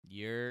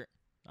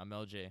I'm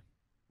LJ.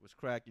 What's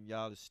cracking,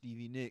 y'all? It's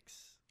Stevie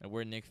Nicks. And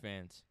we're Knicks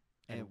fans.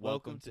 And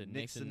welcome to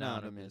Knicks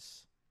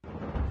Anonymous.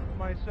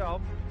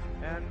 Myself,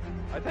 and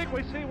I think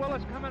we see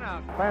Willis coming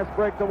out. Fast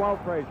break to Walt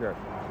Frazier.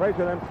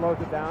 Frazier then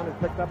slows it down. It's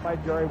picked up by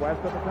Jerry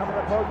West at the top of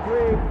the post.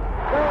 Three.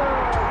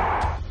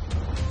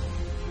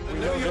 The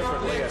New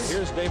York Knicks.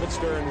 Here's David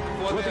Stern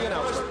for with the their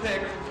first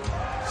announcement. pick,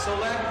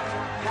 select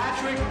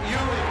Patrick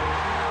Ewing.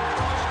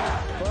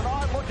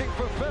 Bernard looking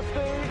for 50,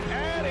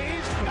 and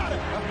he's got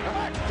it.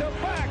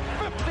 Back-to-back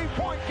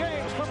 50-point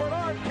games for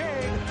Bernard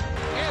King.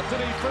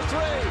 Anthony for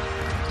three.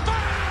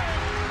 Bang!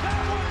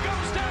 That one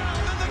goes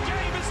down, and the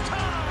game is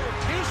tied.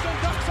 Houston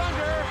ducks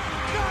under.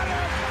 Got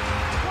it!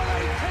 With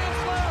 8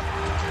 tenths left.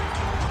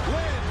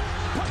 Lynn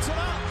puts it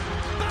up.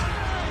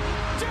 Bang!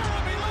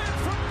 Jeremy Lin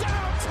from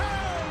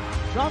downtown.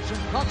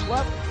 Johnson cuts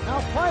left,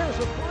 now fires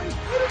a three.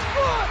 It is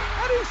good,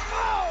 and he's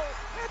fouled.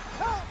 It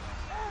counts,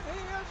 and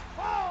he is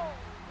fouled.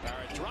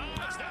 Barrett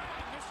drives down.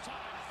 This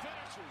time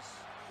finishes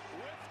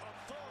with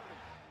authority.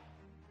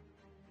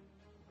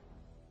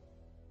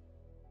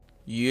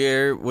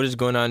 What is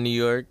going on, New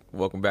York?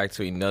 Welcome back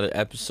to another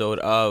episode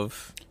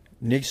of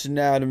Knicks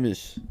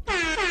Anonymous.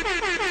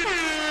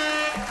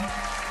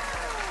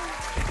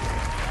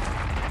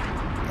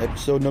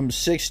 Episode number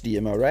 60,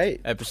 am I right?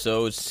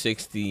 episode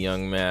 60,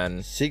 young man.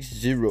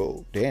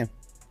 6-0. Damn.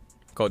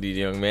 Called you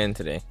the young man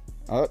today.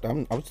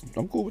 I'm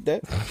cool with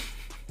that.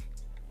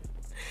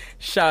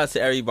 Shout out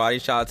to everybody.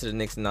 Shout out to the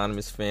Knicks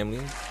Anonymous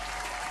family.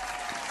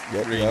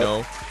 Yep, You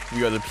know,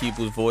 we are the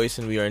people's voice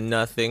and we are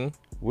nothing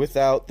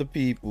Without the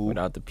people.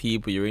 without the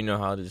people. You already know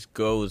how this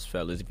goes,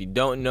 fellas. If you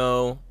don't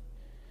know,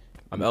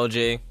 I'm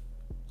LJ.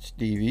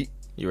 Stevie.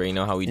 You already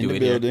know how we In do the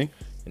it building. here.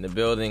 In the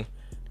building.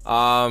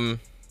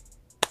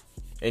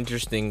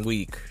 Interesting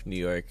week, New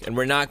York. And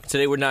we're not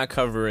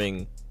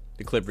covering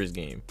the Clippers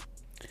game.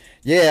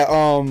 Yeah,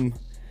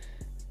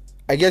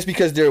 I guess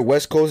because they're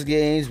West Coast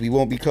games, we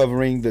won't be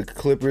covering the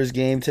Clippers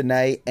game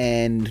tonight,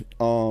 and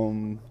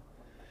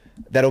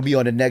that'll be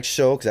on the next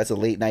show because that's a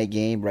late night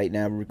game. Right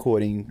now, we're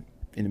recording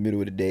in the middle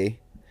of the day,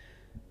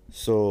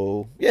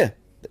 so yeah,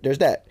 there's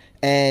that.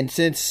 And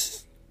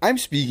since I'm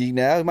speaking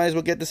now, I might as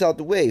well get this out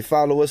the way.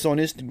 Follow us on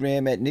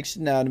Instagram at Knicks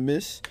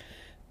Anonymous.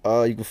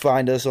 You can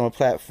find us on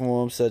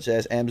platforms such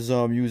as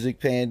Amazon Music,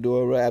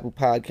 Pandora, Apple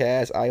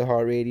Podcasts,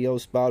 iHeartRadio,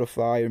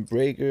 Spotify, and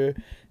Breaker.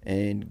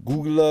 And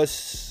Google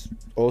us.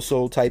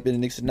 Also type in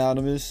Knicks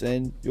Anonymous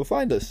and you'll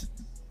find us.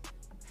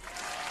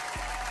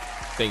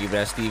 Thank you for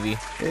that, Stevie. Yeah,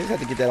 just have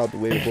to get that out the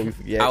way before we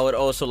forget. I would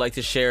also like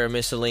to share a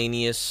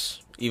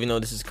miscellaneous, even though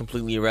this is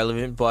completely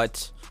irrelevant,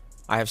 but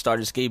I have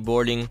started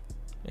skateboarding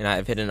and I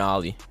have hit an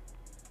ollie.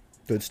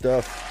 Good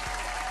stuff.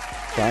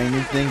 Trying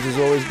new things is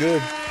always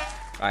good.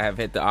 I have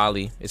hit the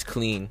ollie. It's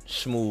clean,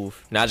 smooth.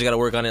 Now I just gotta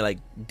work on it, like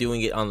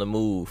doing it on the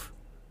move.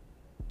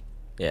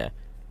 Yeah.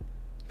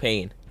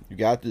 Pain. You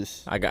got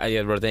this.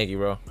 Yeah, bro. Thank you,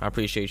 bro. I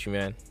appreciate you,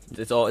 man.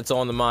 It's all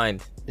in the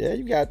mind. Yeah,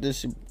 you got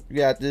this. You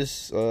got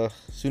this.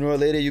 Sooner or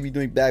later, you'll be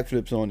doing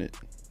backflips on it.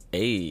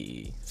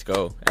 Hey, let's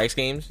go. X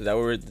Games? Is that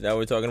what we're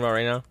talking about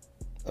right now?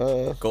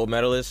 Gold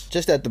medalist?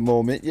 Just at the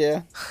moment,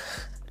 yeah.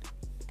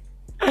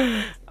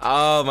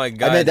 Oh my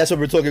god. I mean, that's what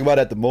we're talking about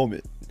at the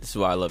moment. This is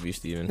why I love you,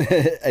 Steven.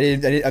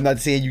 I'm not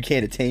saying you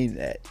can't attain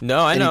that. No,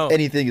 I know.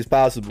 Anything is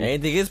possible.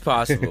 Anything is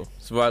possible.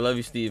 That's why I love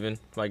you, Steven.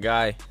 My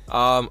guy.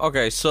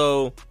 Okay,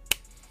 so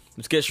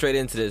let's get straight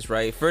into this,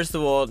 right? First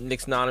of all,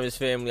 Knicks Anonymous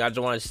family, I just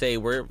want to say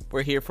we're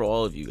here for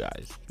all of you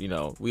guys. You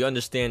know, we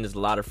understand there's a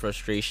lot of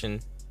frustration.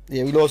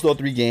 Yeah, we lost all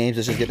 3 games.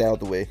 Let's just get that out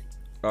the way.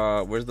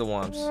 Where's the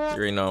Womps? You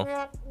already know.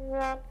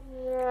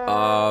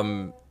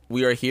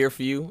 We are here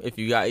for you. If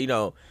you got,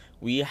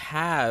 we actually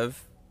have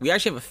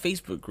a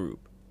Facebook group.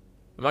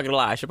 I'm not gonna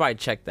lie, I should probably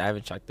check that. I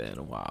haven't checked that in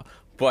a while.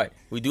 But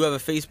we do have a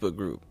Facebook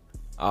group.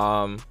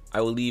 I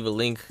will leave a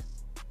link.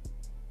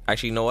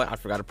 Actually, you know what? I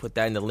forgot to put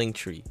that in the link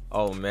tree.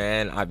 Oh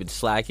man, I've been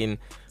slacking.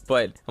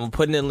 But I'm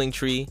putting it in the link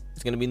tree.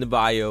 It's gonna be in the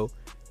bio.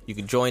 You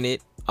can join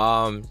it.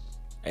 And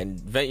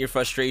vent your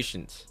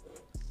frustrations.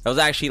 That was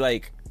actually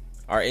like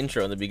our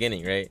intro in the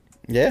beginning, right?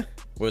 Yeah.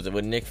 Was it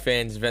when Knicks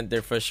fans vent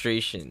their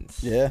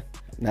frustrations? Yeah.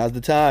 Now's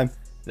the time.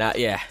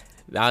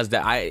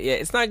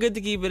 It's not good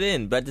to keep it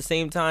in, but at the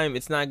same time,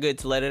 it's not good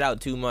to let it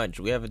out too much.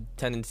 We have a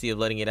tendency of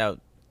letting it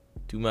out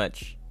too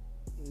much.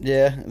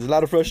 Yeah, there's a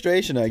lot of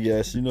frustration, I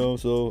guess.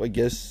 So I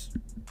guess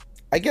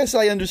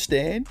I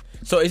understand.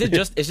 So is it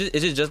just is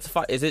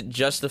it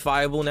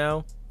justifiable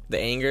now? The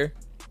anger?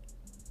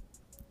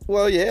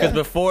 Well, yeah. Because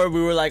before we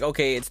were like,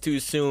 okay, it's too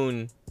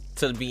soon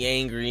to be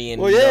angry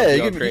and well, yeah,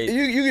 go crazy.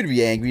 you could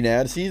be angry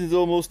now. The season's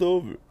almost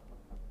over.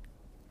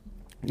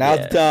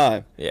 Now's the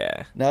time.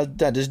 Yeah. Now's the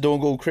time. Just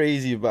don't go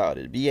crazy about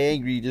it. Be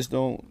angry. Just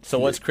don't. So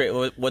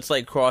what's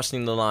like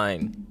crossing the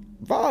line?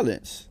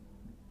 Violence.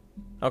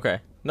 Okay.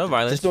 No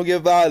violence. Just don't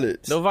get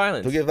violence. No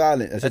violence. Don't get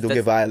violent. I said don't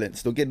get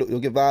violence. Don't get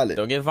violent.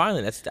 Don't get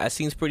violent. That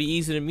seems pretty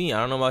easy to me. I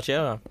don't know about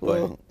you.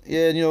 Well,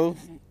 yeah,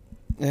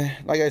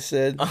 like I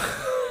said,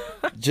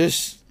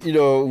 just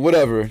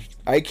whatever.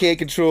 I can't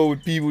control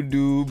what people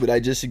do, but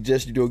I just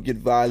suggest you don't get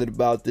violent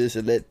about this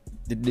and let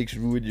the Knicks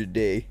ruined your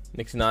day.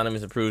 Knicks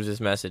Anonymous approves this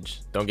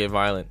message. Don't get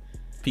violent.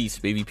 Peace,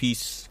 baby,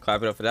 peace.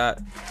 Clap it up for that.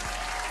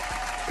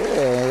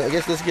 Yeah, I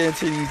guess let's get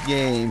into these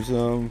games.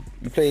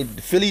 We played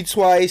Philly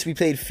twice. We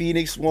played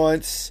Phoenix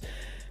once.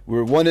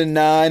 We're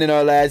 1-9 in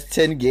our last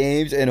 10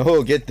 games, and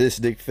get this,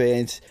 Knicks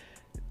fans,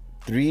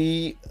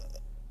 3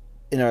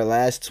 in our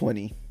last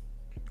 20.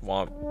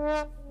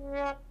 Womp.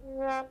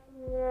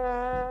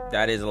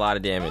 That is a lot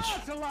of damage.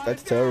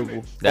 That's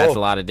terrible. That's a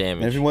lot of And if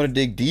damage. you want to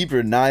dig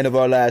deeper, 9 of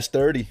our last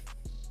 30.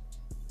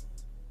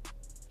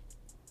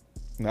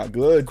 Not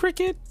good.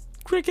 Cricket.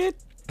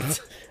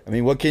 I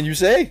mean, what can you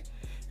say?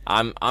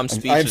 I'm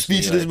speechless. I'm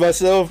speechless like,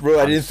 myself, bro.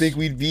 I I'm didn't think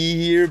we'd be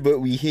here, but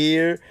we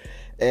here.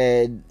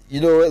 And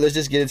you know what? Let's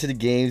just get into the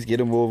games, get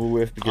them over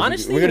with. Because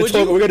Honestly, we're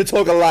gonna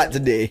talk a lot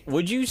today.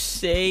 Would you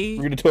say?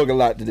 We're gonna talk a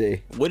lot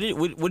today.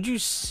 Would you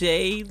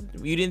say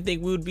you didn't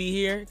think we would be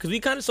here? Because we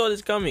kind of saw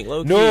this coming.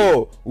 Low key.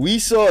 No, we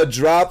saw a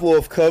drop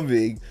off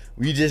coming.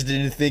 We just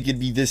didn't think it'd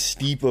be this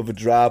steep of a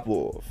drop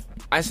off.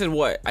 I said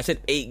what? I said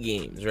 8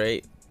 games,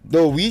 right?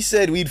 No, we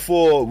said we'd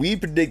fall. We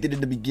predicted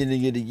in the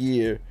beginning of the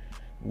year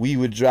we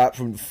would drop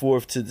from the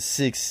 4th to the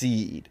 6th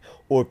seed,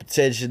 or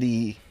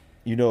potentially,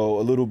 a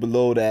little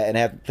below that, and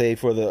have to play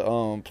for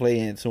the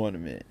play-in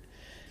tournament.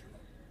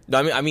 No,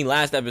 I mean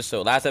last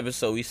episode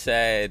we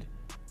said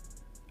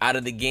out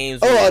of the games.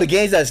 The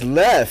games that's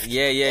left.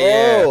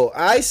 Yeah. Oh,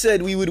 I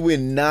said we would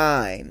win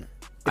 9.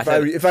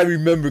 If I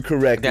remember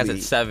correctly. That's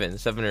at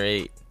 7 or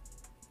 8.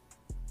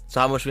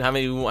 So how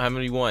many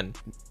we won?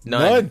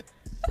 None.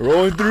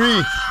 We're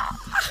 0-3.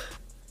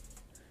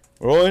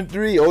 We're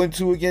 0-3.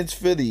 0-2 against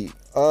Philly.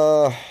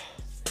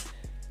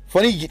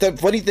 Funny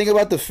thing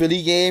about the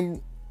Philly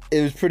game,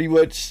 it was pretty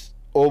much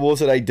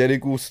almost an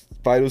identical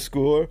final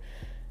score.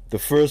 The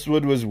first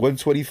one was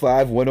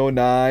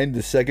 125-109.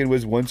 The second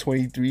was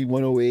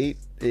 123-108.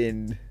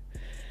 And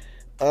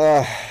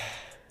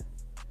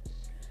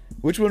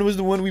which one was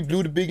the one we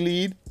blew the big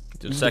lead?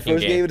 The second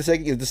first game. Or the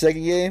second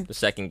game? The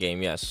second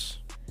game, yes.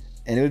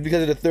 And it was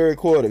because of the third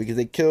quarter, because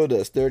they killed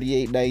us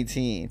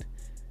 38-19. Our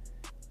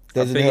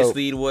Doesn't biggest help.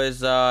 lead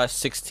was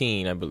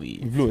 16, I We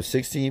believe. blew a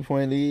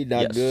 16-point lead.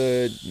 Not Yes.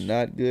 good.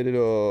 Not good at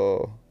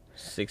all.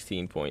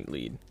 16-point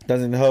lead.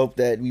 Doesn't help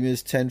that we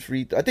missed 10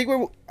 free throws. I think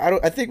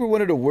we're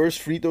one of the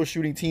worst free throw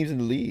shooting teams in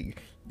the league.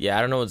 Yeah,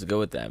 I don't know what to go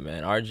with that,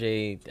 man.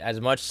 RJ,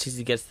 as much as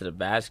he gets to the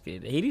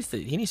basket, he needs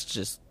to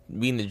just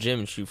be in the gym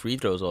and shoot free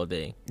throws all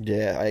day.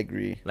 Yeah, I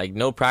agree. Like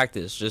no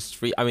practice, just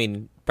free. I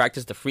mean,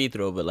 practice the free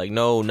throw, but like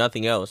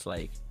nothing else.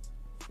 Like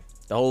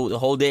the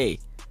whole day,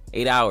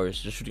 8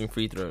 hours just shooting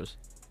free throws.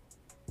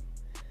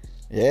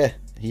 Yeah,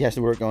 he has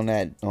to work on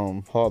that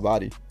hard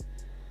body.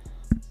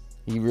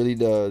 He really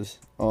does.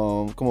 Come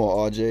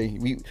on,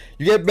 RJ.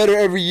 You get better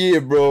every year,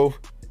 bro.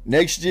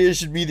 Next year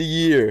should be the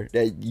year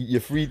that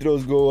your free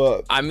throws go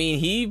up. I mean,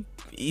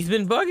 he's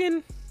been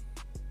bugging.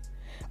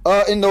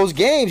 In those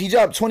games, he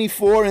dropped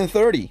 24 and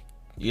 30.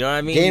 You know what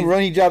I mean? Game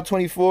 1, he dropped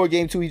 24.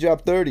 Game 2, he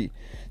dropped 30.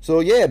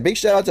 So yeah, big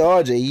shout out to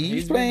RJ.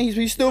 He's playing.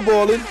 He's still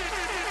balling.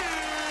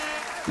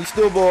 He's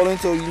still balling.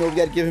 So we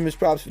got to give him his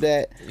props for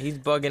that. He's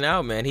bugging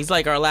out, man. He's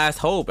like our last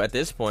hope at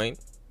this point.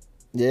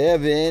 Yeah,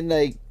 man.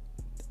 Like,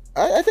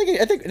 I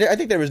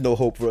think there is no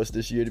hope for us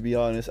this year. To be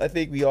honest, I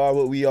think we are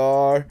what we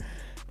are.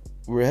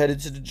 We're headed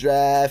to the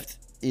draft.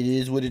 It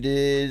is what it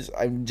is.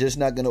 I'm just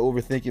not gonna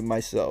overthink it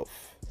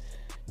myself.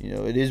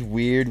 It is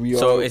weird.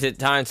 So is it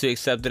time to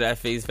accept it at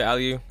face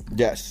value?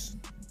 Yes,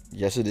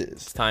 it is.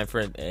 It's time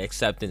for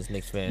acceptance,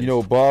 Knicks fans.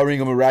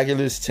 Barring a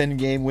miraculous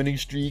 10-game winning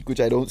streak, which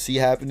I don't see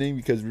happening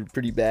because we're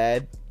pretty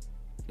bad.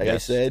 Like I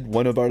said,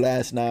 1 of our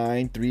last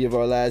 9, 3 of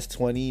our last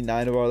 20,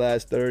 9 of our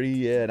last 30.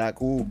 Yeah, not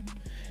cool.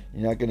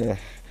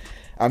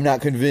 I'm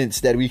not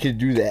convinced that we can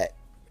do that.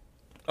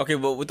 Okay,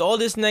 but with all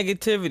this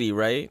negativity,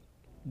 right?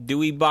 Do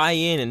we buy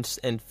in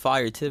and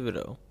fire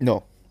Thibodeau?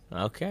 No.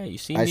 Okay, you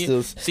see,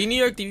 New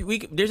York.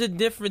 There's a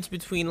difference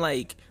between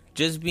like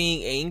just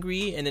being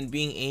angry and then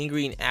being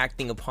angry and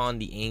acting upon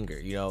the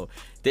anger.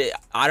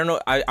 I don't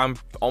know. I'm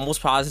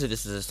almost positive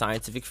this is a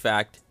scientific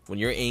fact. When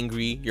you're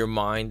angry, your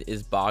mind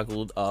is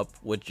boggled up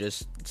with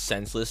just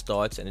senseless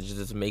thoughts, and it just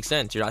doesn't make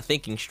sense. You're not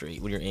thinking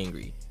straight when you're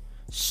angry.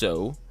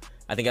 So,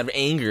 I think out of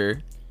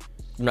anger,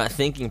 you're not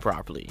thinking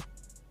properly.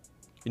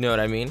 You know what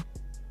I mean?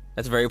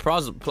 That's very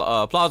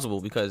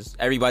plausible because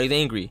everybody's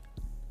angry.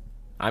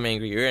 I'm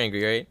angry. You're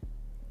angry, right?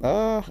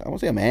 I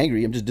won't say I'm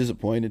angry. I'm just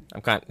disappointed.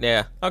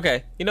 Yeah.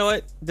 Okay. You know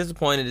what?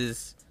 Disappointed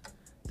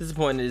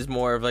is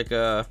more of like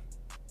a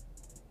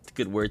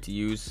good word to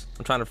use.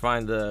 I'm trying to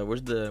find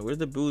where's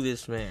the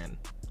Buddhist man?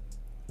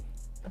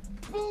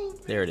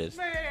 There it is.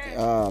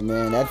 Oh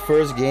man, that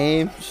first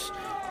game,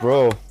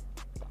 bro.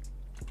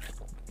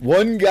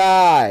 One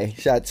guy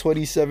shot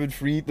 27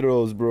 free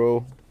throws,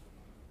 bro.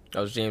 That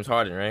was James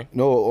Harden, right?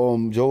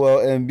 No, Joel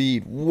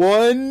Embiid.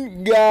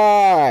 One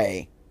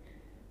guy.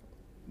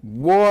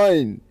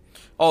 One.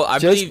 Oh, I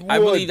Just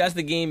believe that's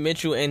the game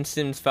Mitchell and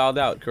Sims fouled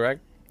out,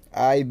 correct?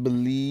 I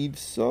believe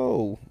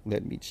so.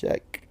 Let me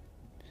check.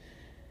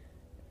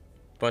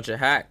 Bunch of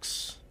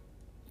hacks.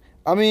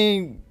 I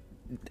mean,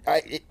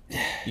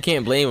 You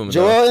can't blame him.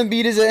 Joel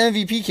Embiid is an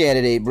MVP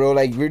candidate, bro.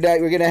 Like we're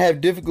gonna have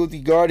difficulty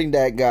guarding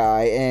that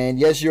guy. And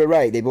yes, you're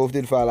right. They both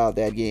did foul out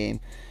that game.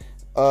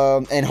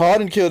 And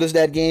Harden killed us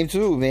that game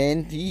too,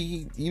 man.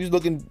 He was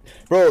looking,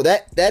 bro.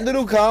 That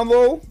little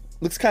combo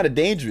looks kind of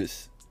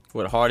dangerous.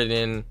 With Harden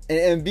and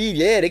Embiid,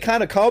 yeah, they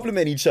kind of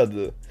complement each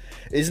other.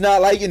 It's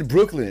not like in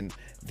Brooklyn.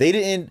 They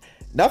didn't.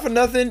 Not for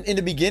nothing in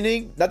the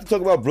beginning, not to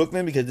talk about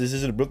Brooklyn because this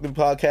isn't a Brooklyn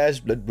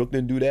podcast. Let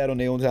Brooklyn do that on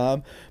their own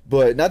time.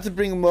 But not to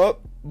bring them up,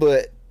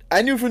 but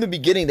I knew from the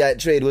beginning that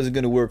trade wasn't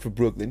going to work for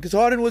Brooklyn because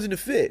Harden wasn't a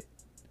fit.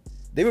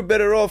 They were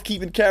better off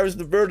keeping Karis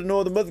LeVert and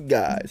all the other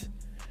guys.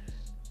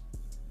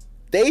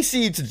 They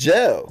seemed to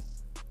gel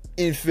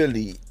in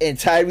Philly. And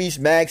Tyrese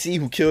Maxey,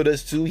 who killed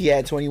us too, he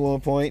had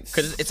 21 points.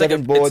 Because it's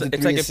 7 boards and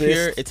 3 like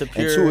assists. a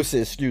pure. And 2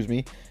 assists, excuse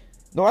me.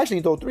 No, actually,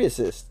 he threw 3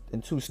 assists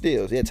and 2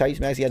 steals. Yeah, Tyrese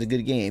Maxey had a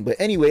good game. But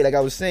anyway, like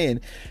I was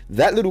saying,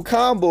 that little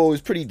combo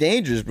is pretty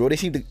dangerous, bro. They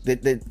seem to.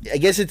 I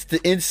guess it's the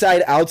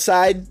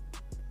inside-outside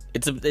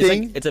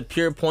thing. It's a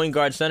pure point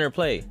guard center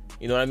play.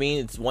 You know what I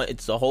mean?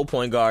 It's a whole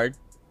point guard.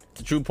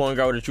 It's a true point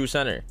guard with a true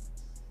center.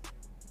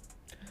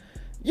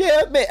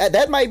 Yeah, man,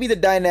 that might be the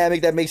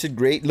dynamic that makes it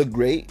look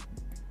great.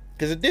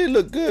 Because it did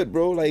look good,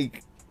 bro.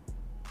 Like,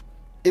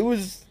 it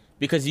was.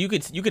 Because you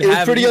could it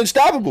was pretty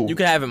unstoppable. You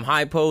could have him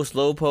high post,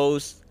 low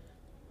post.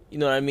 You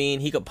know what I mean?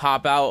 He could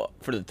pop out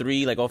for the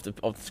 3, like off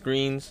the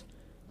screens.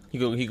 He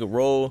could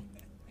roll.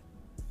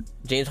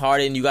 James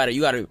Harden, you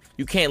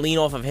can't lean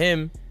off of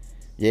him.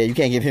 Yeah, you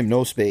can't give him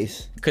no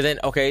space. Cause then,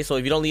 okay, so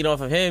if you don't lean off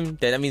of him,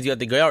 then that means you have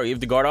to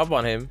guard up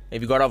on him.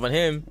 If you guard up on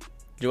him,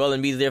 Joel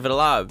Embiid's there for the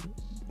lob.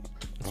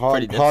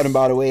 Harden,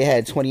 by the way,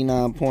 had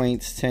 29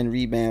 points, 10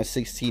 rebounds,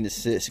 16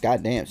 assists.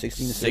 Goddamn,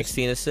 16 assists.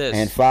 16 assists.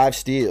 And 5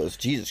 steals.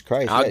 Jesus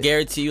Christ. I'll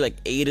guarantee you like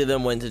 8 of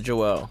them went to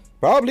Joel.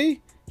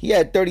 Probably. He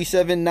had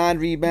 37, 9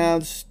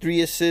 rebounds,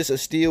 3 assists, a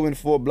steal, and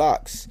 4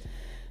 blocks.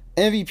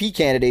 MVP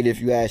candidate, if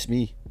you ask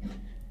me.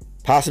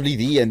 Possibly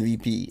the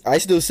MVP. I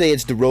still say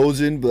it's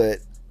DeRozan, but,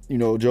 you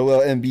know, Joel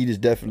Embiid is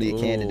definitely a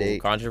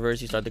candidate.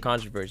 Controversy. Start the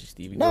controversy,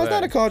 Stevie. No, it's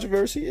not a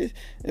controversy.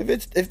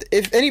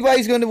 If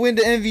anybody's going to win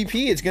the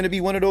MVP, it's going to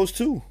be one of those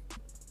two.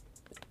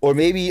 Or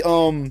maybe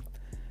Ja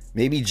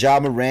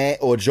Morant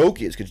or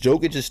Jokic, because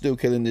Jokic is still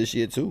killing this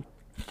year, too.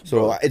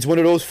 So it's one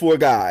of those 4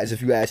 guys,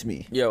 if you ask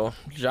me. Yo,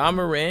 Ja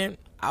Morant,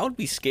 I would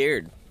be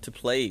scared to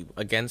play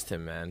against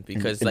him, man,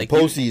 because in like the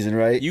postseason,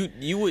 right?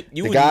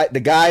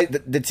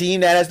 The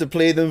team that has to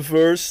play them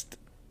first,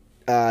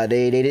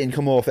 they didn't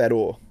come off at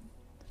all.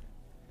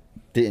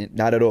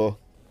 Not at all.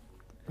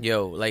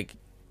 Yo, like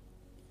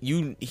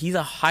he's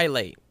a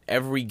highlight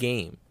every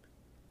game.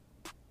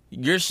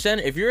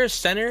 If you're a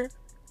center,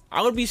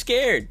 I would be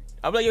scared.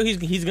 I'd be like, yo,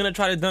 he's gonna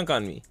try to dunk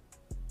on me.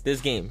 This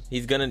game,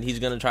 he's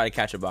gonna try to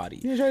catch a body.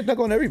 He's trying to dunk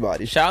on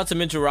everybody. Shout out to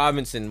Mitchell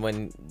Robinson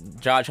when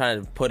Ja tried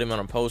to put him on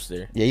a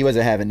poster. Yeah, he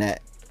wasn't having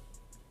that.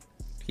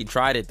 He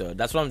tried it though.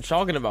 That's what I'm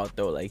talking about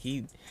though. Like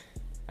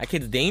that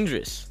kid's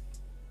dangerous.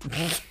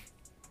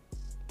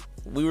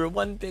 We were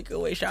 1 pick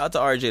away. Shout out to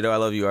RJ though. I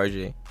love you,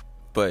 RJ.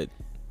 But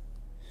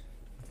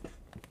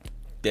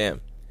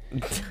damn.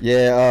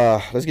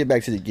 Yeah, let's get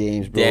back to the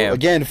games, bro. Damn.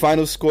 Again,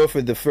 final score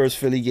for the first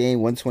Philly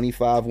game,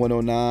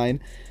 125-109.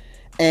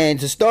 And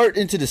to start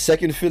into the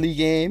second Philly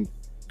game.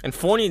 And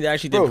Fournier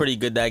actually did pretty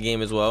good that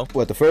game as well.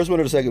 What, the first one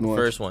or the second one?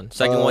 First one.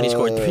 Second one, he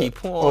scored 3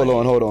 points.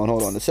 Hold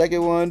on. The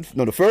second one,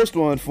 the first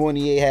one,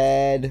 Fournier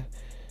had...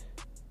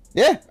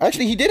 Yeah,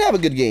 actually, he did have a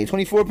good game.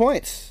 24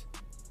 points.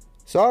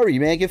 Sorry,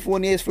 man. Give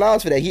Fournier his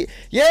flowers for that. He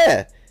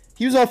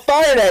was on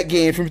fire that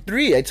game from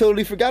 3. I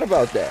totally forgot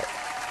about that.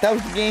 That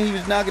was the game he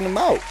was knocking them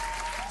out.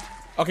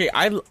 Okay,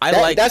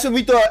 that's what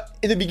we thought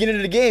in the beginning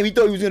of the game. We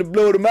thought he was gonna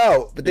blow them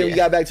out, but then we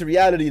got back to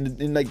reality in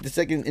the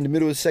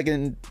middle of the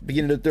second,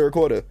 beginning of the third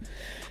quarter.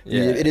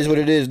 Yeah, it is what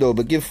it is though.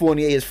 But give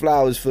Fournier his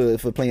flowers for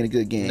playing a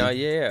good game. No,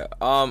 yeah.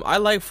 I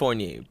like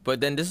Fournier,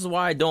 but then this is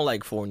why I don't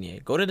like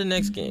Fournier. Go to the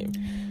next game.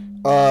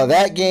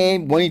 That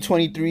game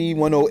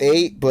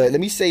 123-108. But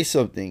let me say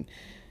something.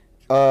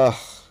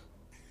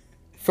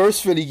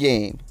 First Philly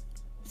game,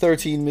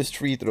 13 missed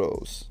free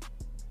throws.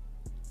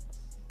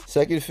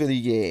 Second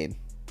Philly game,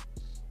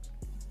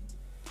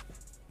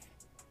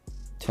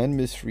 10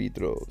 missed free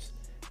throws.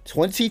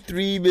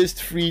 23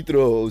 missed free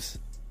throws.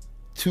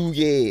 2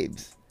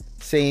 games.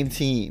 Same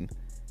team.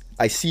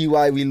 I see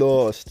why we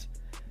lost.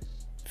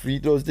 Free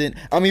throws didn't.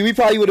 I mean, we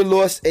probably would have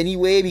lost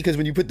anyway because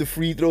when you put the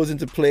free throws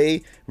into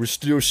play, we're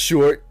still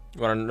short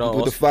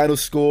with the final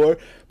score.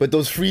 But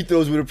those free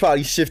throws would have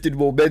probably shifted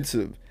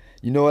momentum.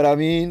 You know what I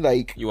mean?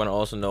 Like, you want to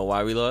also know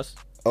why we lost?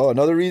 Oh,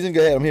 another reason?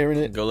 Go ahead, I'm hearing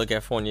it. Go look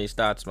at Fournier's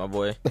stats, my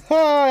boy.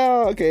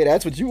 Okay,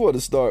 that's what you want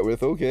to start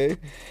with. Okay.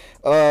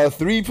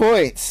 3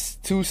 points,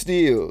 2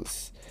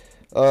 steals.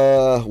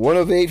 1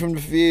 of 8 from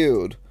the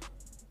field.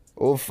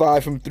 0 of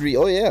 5 from 3.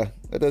 Oh, yeah.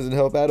 That doesn't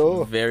help at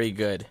all. Very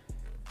good.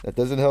 That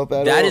doesn't help at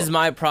all. That is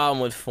my problem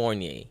with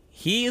Fournier.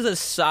 He is a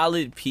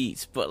solid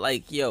piece, but,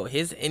 like, yo,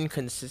 his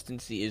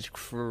inconsistency is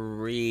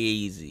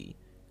crazy.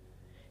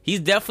 He's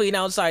definitely an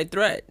outside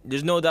threat.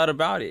 There's no doubt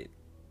about it.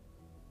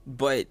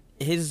 But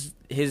his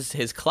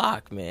his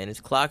clock, man. His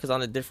clock is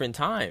on a different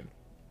time.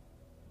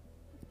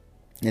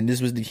 And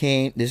this was the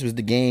game. This was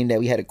the game that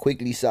we had a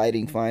Quickly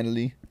sighting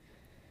finally.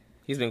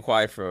 He's been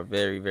quiet for a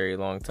very, very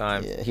long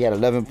time. Yeah, he had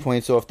 11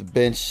 points off the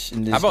bench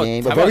in this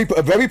game. how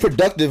A very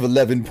productive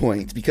 11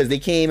 points because they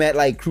came at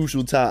like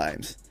crucial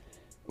times,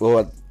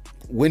 or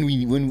when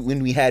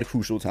we had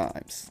crucial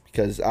times.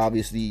 Because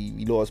obviously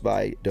we lost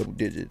by double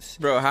digits.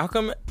 Bro, how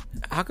come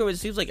it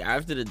seems like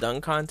after the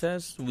dunk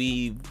contest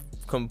we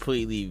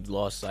completely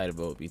lost sight of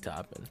Obi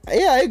Toppin?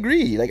 Yeah, I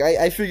agree. Like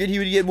I figured he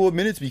would get more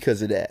minutes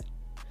because of that,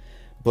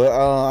 but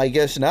I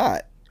guess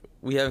not.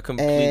 We have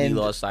completely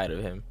lost sight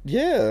of him.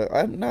 Yeah,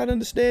 I'm not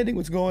understanding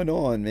what's going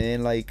on,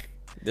 man. Like,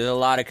 there's a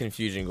lot of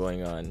confusion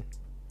going on.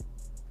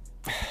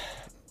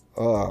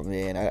 Oh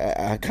man,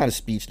 I kind of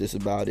speechless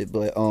about it.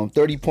 But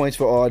 30 points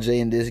for RJ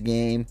in this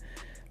game.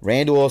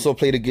 Randall also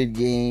played a good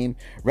game.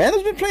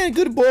 Randall's been playing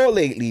good ball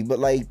lately, but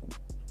like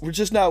we're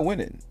just not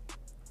winning.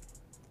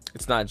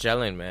 It's not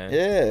gelling, man.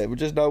 Yeah, we're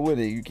just not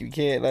winning. You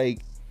can't like.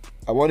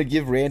 I want to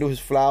give Randall his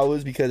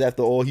flowers because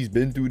after all he's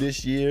been through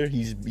this year,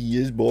 he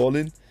is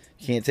balling.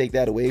 Can't take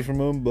that away from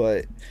him,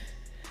 but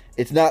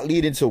it's not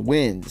leading to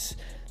wins.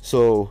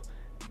 So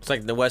it's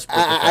like the Westbrook.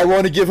 I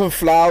want to give him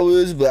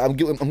flowers, but I'm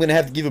gonna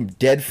have to give him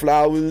dead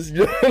flowers.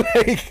 You know,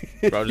 like,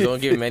 bro, just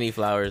don't give him any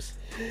flowers.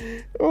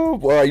 Oh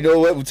boy, you know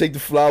what? We'll take the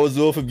flowers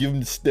off and give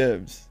him the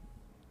stems.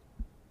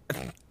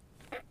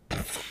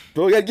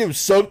 Bro, we gotta give him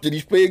something.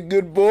 He's playing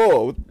good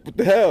ball. What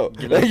the hell?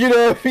 Like, you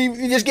know,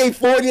 he just gave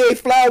 48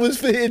 flowers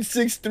for hitting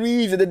 6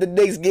 threes, and then the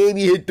next game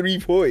he hit 3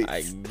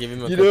 points. Give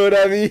him a you know what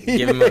I mean?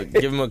 Give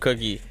him a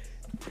cookie.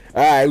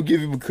 All right, we'll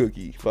give him a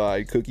cookie.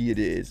 Fine, cookie it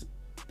is.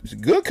 It's a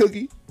good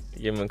cookie.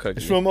 Give him a cookie.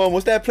 It's from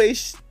what's that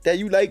place that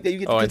you like that you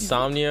get? Oh,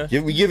 Insomnia.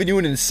 We giving you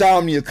an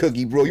Insomnia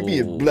cookie, bro. You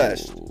being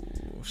blessed.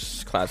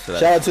 Class for that.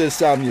 Shout out to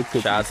Insomnia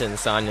Cookie. Shout out to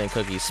Insomnia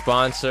Cookie.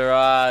 Sponsor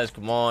us.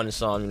 Come on,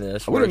 Insomnia.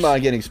 I wouldn't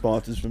mind getting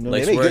sponsors from them.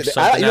 You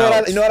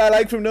know what I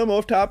like from them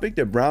off topic?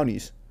 They're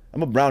brownies.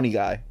 I'm a brownie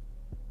guy.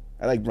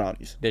 I like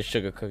brownies. Their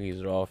sugar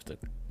cookies are off the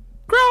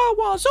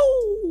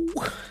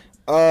Wazoo.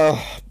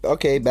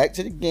 Okay, back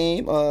to the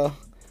game.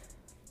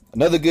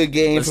 Another good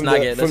game. Let's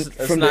not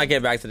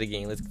get back to the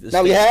game. Let's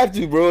we have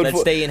to, bro.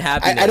 Let's stay in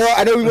happiness.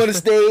 I know we want to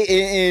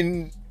stay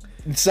in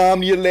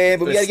Insomnia land,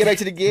 but we gotta get back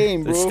to the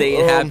game, bro. Let's stay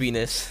in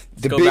happiness.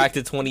 Let's go back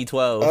to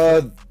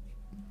 2012.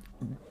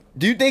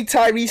 Do you think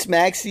Tyrese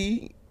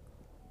Maxey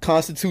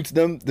constitutes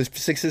the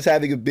Sixers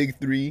having a big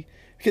three?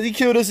 Because he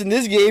killed us in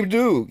this game,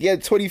 too. He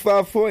had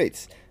 25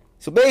 points.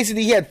 So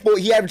basically, he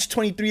averaged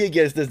 23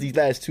 against us these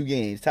last 2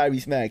 games.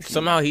 Tyrese Maxey.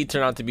 Somehow he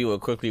turned out to be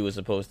what Quickly was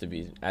supposed to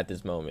be at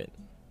this moment.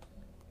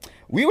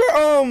 We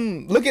were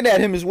looking at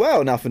him as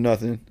well. Not for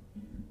nothing.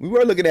 We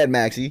were looking at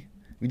Maxey.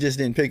 We just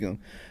didn't pick him.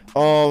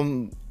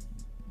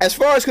 As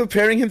far as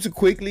comparing him to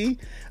Quickly,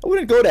 I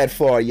wouldn't go that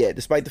far yet,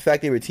 despite the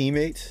fact they were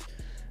teammates.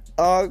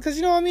 Because,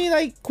 you know what I mean?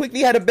 Like,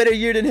 Quickly had a better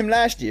year than him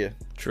last year.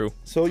 True.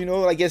 So, you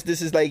know, I guess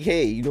this is like,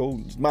 hey, you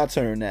know, it's my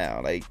turn now.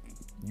 Like,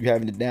 you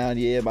having it down,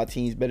 yeah, my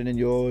team's better than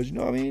yours. You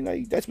know what I mean?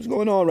 Like, that's what's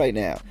going on right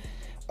now.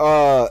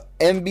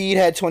 Embiid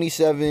had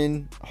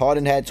 27.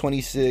 Harden had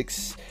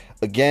 26.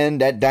 Again,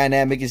 that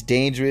dynamic is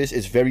dangerous.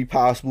 It's very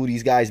possible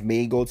these guys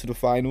may go to the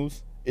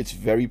finals. It's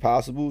very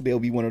possible they'll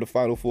be one of the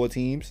final 4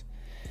 teams.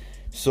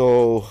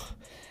 So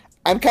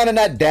I'm kind of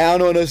not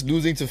down on us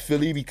losing to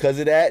Philly because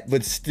of that,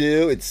 but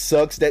still, it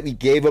sucks that we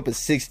gave up a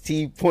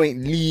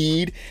 16-point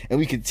lead and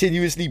we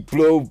continuously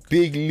blow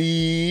big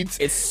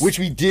leads, which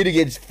we did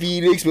against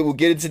Phoenix, but we'll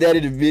get into that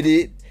in a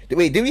minute.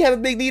 Wait, did we have a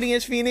big lead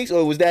against Phoenix,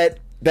 or was that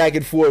back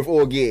and forth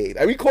all game?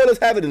 I recall us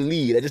having a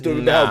lead. I just don't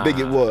remember how big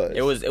it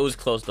was. It was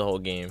close the whole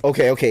game.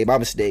 Okay, my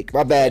mistake.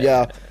 My bad,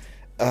 y'all.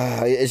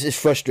 It's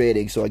just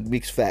frustrating, so I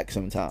mix facts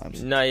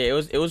sometimes. No, yeah,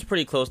 it was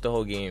pretty close the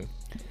whole game.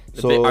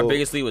 Our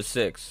biggest lead was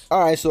 6.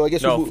 All right, so I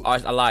guess I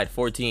lied.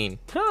 14.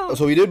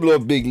 So we did blow a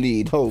big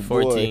lead. Oh,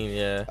 14, boy.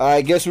 Yeah.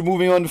 I guess we're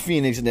moving on to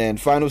Phoenix then.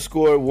 Final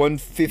score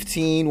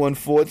 115,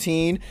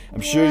 114.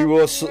 I'm sure you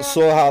all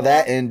saw how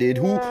that ended.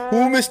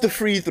 Who missed the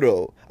free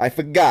throw? I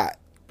forgot.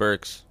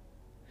 Burks.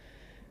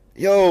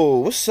 Yo,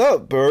 what's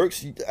up,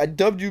 Burks? I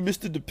dubbed you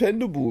Mr.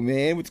 Dependable,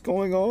 man. What's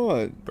going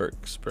on?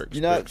 Burks.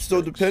 You're not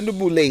so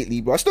dependable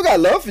lately, bro. I still got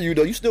love for you,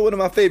 though. You're still one of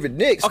my favorite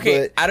Knicks.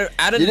 Okay, but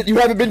you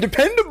haven't been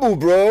dependable,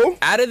 bro.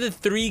 Out of the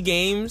 3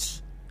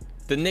 games,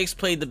 the Knicks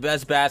played the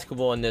best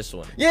basketball in this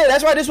one. Yeah,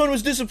 that's why this one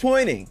was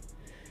disappointing.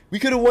 We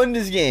could have won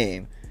this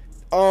game.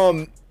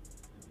 The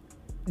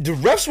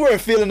refs weren't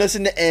feeling us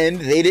in the end.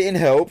 They didn't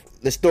help.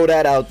 Let's throw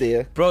that out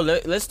there. Bro,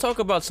 let's talk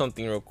about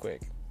something real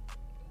quick.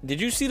 Did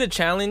you see the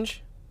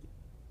challenge?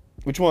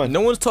 Which one? No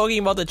one's talking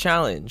about the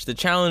challenge. The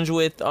challenge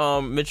with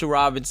Mitchell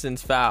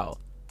Robinson's foul.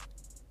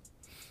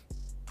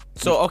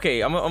 So,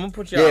 okay, I'm going to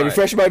put you on. Yeah,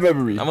 refresh my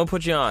memory. I'm going to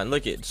put you on.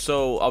 Look it.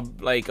 So,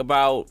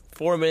 about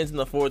 4 minutes in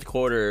the fourth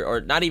quarter,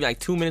 or not even,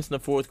 2 minutes in the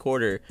fourth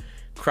quarter,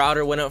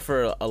 Crowder went up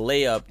for a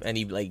layup, and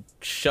he,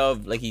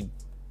 he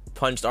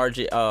punched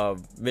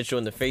Mitchell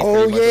in the face.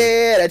 Oh,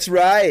 yeah, that's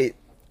right.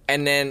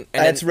 And then...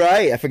 That's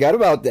right. I forgot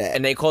about that.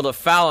 And they called a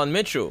foul on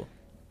Mitchell.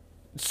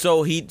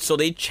 So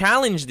they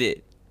challenged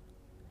it,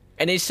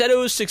 and they said it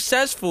was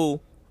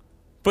successful,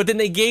 but then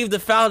they gave the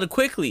foul to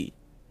Quickly.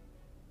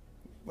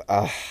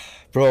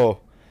 Bro,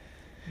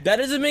 That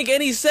doesn't make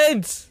any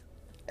sense.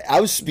 I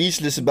was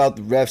speechless about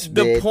the refs.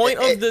 The man.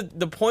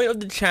 point of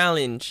the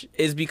challenge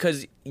is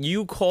because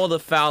you called a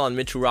foul on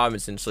Mitchell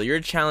Robinson, so you're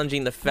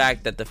challenging the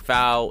fact that the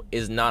foul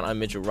is not on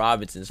Mitchell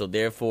Robinson, so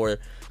therefore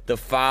the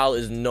foul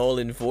is null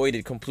and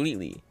voided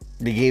completely.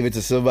 They gave it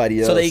to somebody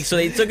else. So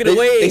they took it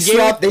away.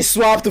 They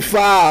swapped the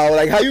foul.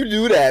 Like, how you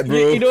do that, bro?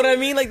 You know what I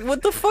mean? Like,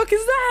 what the fuck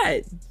is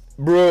that?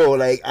 Bro,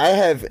 like,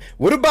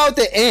 what about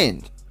the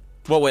end?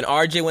 Well, when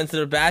RJ went to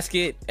the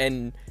basket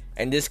and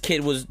this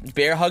kid was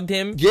bear hugged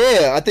him.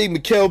 Yeah, I think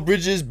Mikal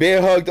Bridges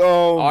bear hugged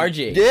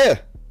RJ. Yeah,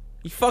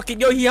 He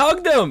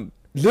hugged him.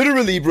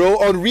 literally, bro.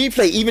 On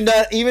replay, even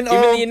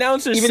the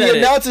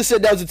announcer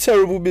said that was a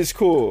terrible missed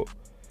call.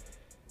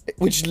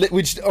 Which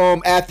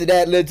after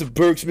that led to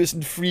Burks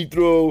missing free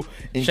throw.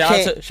 And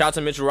Shout out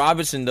to Mitchell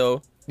Robinson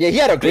though. Yeah, he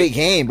had a great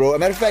game, bro. As a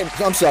matter of fact,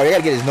 I'm sorry, I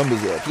gotta get his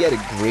numbers up. He had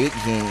a great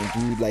game,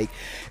 dude. Like,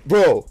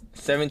 bro,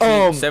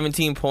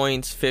 17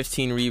 points,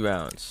 15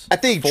 rebounds. I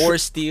think 4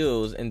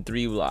 steals and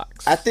 3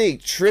 blocks. I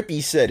think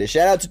Trippy said it.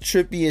 Shout out to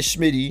Trippy and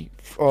Schmitty,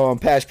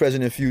 past,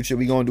 present, and future.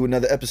 We gonna do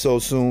another episode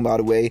soon, by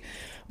the way.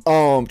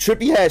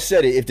 Trippy has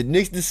said it. If the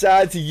Knicks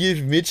decide to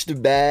give Mitch the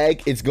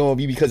bag, it's gonna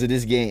be because of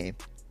this game.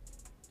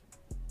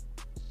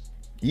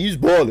 He's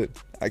balling.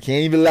 I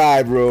can't even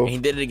lie, bro. And he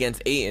did it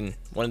against Ayton,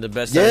 one of the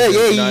best. Yeah, centers,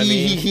 you know what I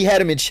mean? he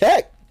had him in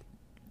check.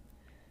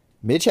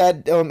 Mitch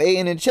had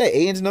Ayton in check.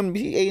 Ayton's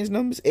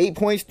numbers, 8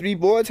 points, 3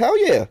 boards. Hell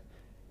yeah,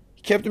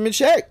 he kept him in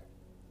check.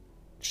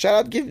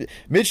 Shout out,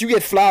 Mitch. You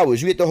get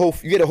flowers. You get a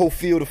whole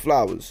field of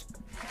flowers.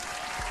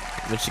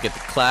 Mitch, you get the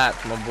clap,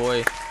 my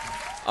boy.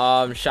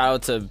 Shout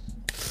out to.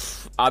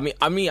 I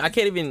mean, I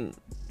can't even.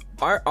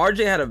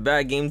 RJ had a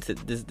bad game to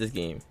this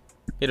game.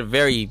 He had a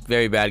very,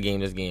 very bad game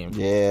this game.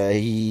 Yeah,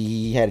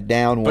 he had a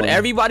down one. But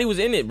everybody was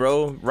in it,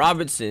 bro.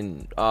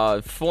 Robinson,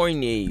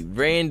 Fournier,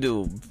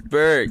 Randall,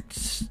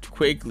 Burks,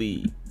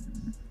 Quickly.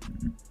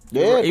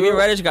 Yeah, even bro.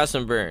 Reddish got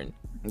some burn.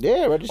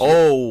 Yeah, Reddish.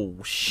 Oh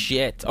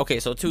shit. Okay,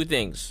 so two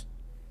things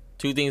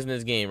in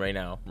this game right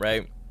now,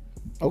 right?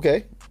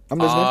 Okay, I'm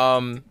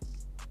listening.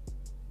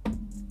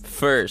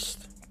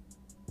 First,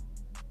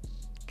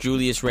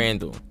 Julius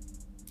Randle.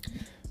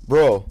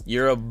 Bro,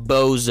 You're a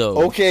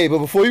bozo. okay, but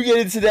before you get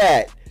into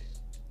that,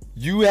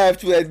 you have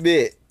to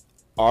admit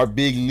our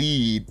big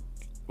lead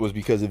was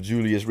because of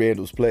Julius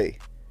Randle's play.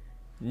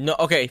 No,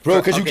 okay.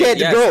 Bro, 'cause you can't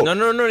yes. go.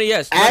 No,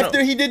 yes.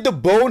 After he did the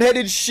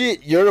boneheaded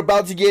shit you're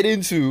about to get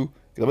into,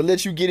 I'm gonna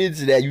let you get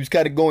into that. You was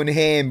kind of going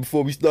ham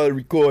before we started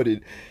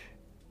recording.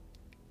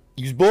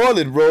 He was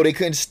balling, bro. They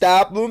couldn't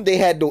stop him. They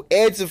had no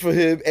answer for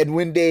him. And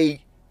when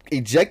they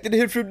ejected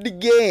him from the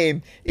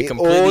game, It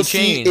completely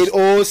changed. It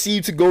all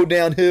seemed to go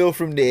downhill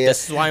from there.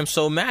 That's why I'm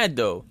so mad,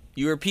 though.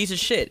 You're a piece of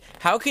shit.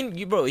 How can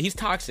you, bro? He's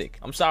toxic.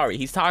 I'm sorry,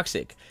 he's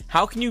toxic.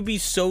 How can you be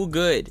so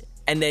good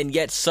and then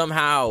yet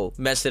somehow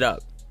mess it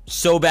up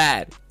so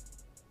bad?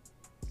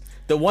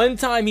 The one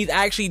time he's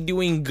actually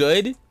doing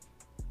good,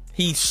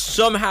 he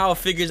somehow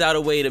figures out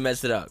a way to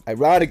mess it up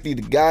Ironically,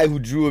 the guy who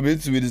drew him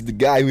into it is the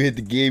guy who hit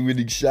the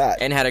game-winning shot.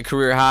 and had a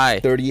career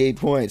high. 38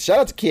 points. Shout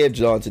out to Cam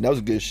Johnson. That was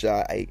a good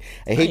shot. I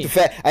hate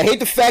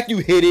the fact you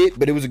hit it,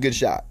 but it was a good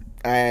shot.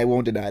 I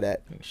won't deny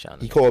that.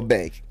 He called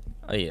bank.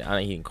 Oh yeah,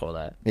 he didn't call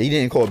that. He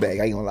didn't call back.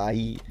 I ain't gonna lie.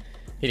 He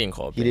didn't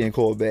call. didn't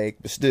call back.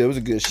 But still, it was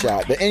a good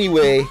shot. But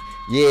anyway,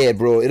 yeah,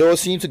 bro. It all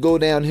seemed to go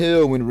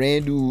downhill when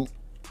Randle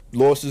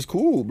lost his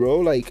cool, bro.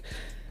 Like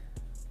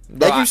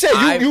you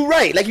said, you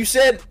right. Like you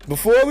said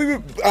before we were,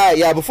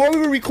 before we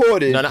were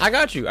recording. No, I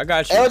got you.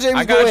 LJ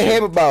was going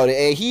ham about it,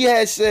 and he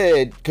had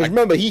said, because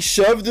remember he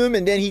shoved him,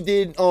 and then he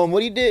did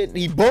what he did.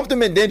 He bumped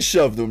him and then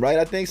shoved him, right?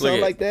 I think something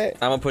like that.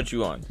 I'm gonna put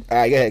you on. All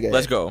right, go ahead.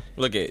 Let's go.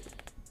 Look at.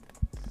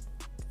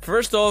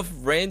 First off,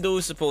 Randle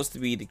is supposed to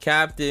be the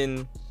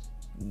captain.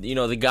 You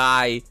know, the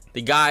guy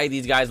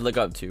these guys look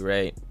up to,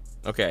 right?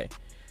 Okay.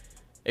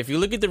 If you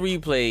look at the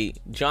replay,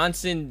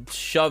 Johnson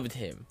shoved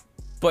him,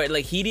 but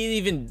like he didn't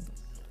even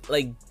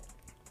like.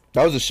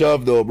 That was a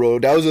shove, though, bro.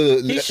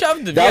 He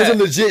shoved him. That was a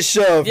legit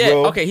shove,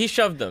 bro. Okay, he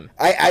shoved him.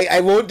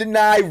 I won't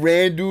deny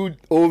Randle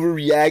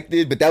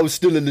overreacted, but that was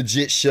still a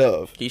legit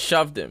shove. He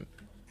shoved him.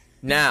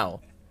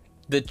 Now,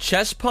 the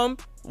chest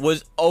pump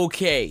was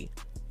okay.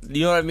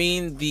 You know what I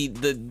mean?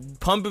 The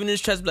pump in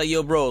his chest, like,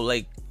 yo, bro,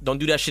 like, don't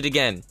do that shit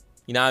again.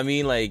 You know what I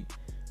mean? Like,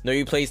 no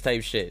replays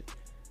type shit.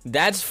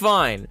 That's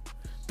fine.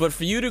 But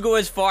for you to go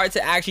as far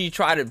to actually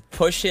try to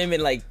push him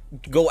and, like,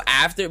 go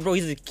after it, bro,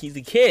 he's a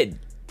kid.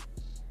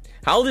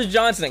 How old is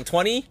Johnson? Like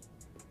 20?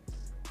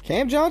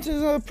 Cam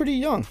Johnson's pretty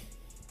young.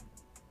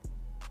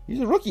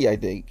 He's a rookie, I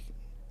think.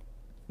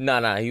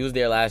 Nah, he was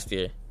there last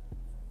year.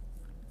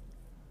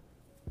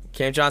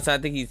 Cam Johnson, I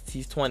think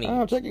he's 20.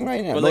 I'm checking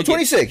right now. But No,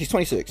 26. He's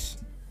 26.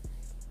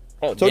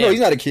 Oh, So damn. no, he's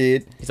not a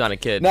kid. He's not a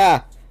kid.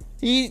 Nah,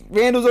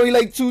 Randall's only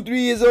like 2-3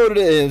 years older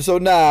than him. So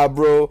nah,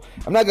 bro.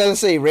 I'm not gonna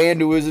say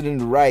Randall isn't in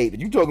the right, but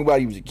you talking about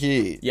he was a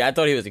kid. Yeah, I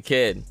thought he was a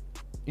kid.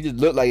 He just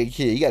looked like a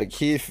kid. He got a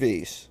kid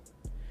face.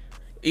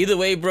 Either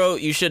way, bro,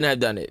 you shouldn't have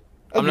done it.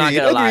 I'm not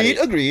gonna lie.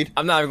 Agreed.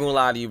 I'm not even gonna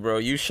lie to you, bro.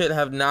 You should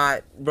have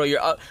not, bro.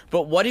 You're up.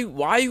 But what are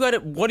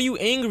you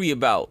angry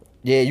about?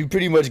 Yeah, you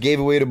pretty much gave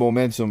away the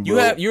momentum,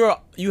 bro.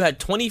 You had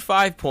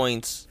 25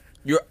 points.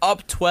 You're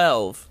up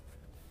 12.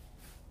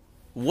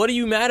 What are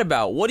you mad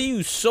about? What are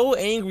you so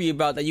angry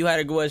about that you had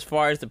to go as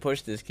far as to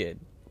push this kid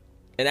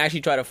and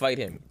actually try to fight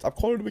him? Stop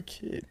calling him a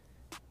kid.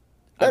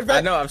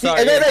 I know. I'm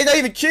sorry. And he's not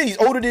even a kid. He's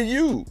older than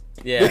you.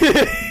 Yeah.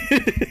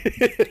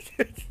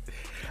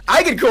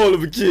 I can call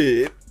him a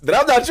kid, but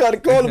I'm not trying to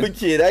call him a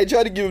kid. I ain't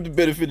trying to give him the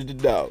benefit of the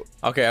doubt.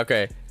 Okay.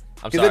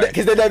 I'm sorry.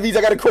 Because then that means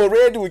I got to call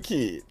Randall a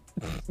kid.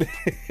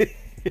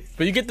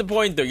 But you get the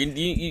point, though.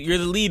 You're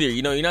the leader.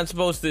 You know, you're not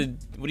supposed to.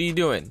 What are you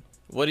doing?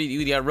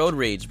 You got road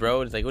rage,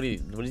 bro. It's like, what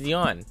is he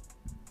on?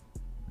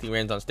 Think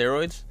Rand's on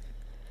steroids?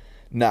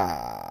 Nah,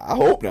 I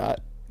hope not.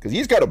 Because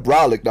he's got a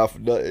brolic, not for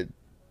nothing.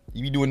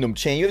 You be doing them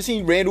chains. You ever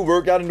seen Randall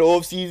work out in the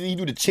off season? He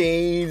do the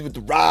chains with the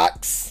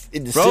rocks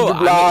and the cinder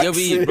blocks.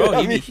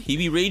 He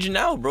be raging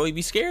out, bro. He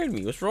be scaring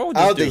me. What's wrong with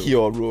this I don't dude? think he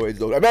on roids,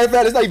 though. As a matter of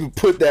fact, let's not even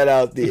put that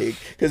out there.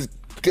 Because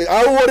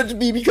I don't want it to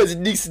be because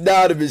Nick's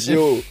synonymous,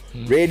 yo.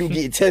 Randall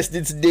getting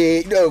tested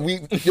today. No, you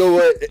know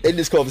what? End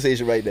this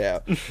conversation right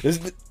now.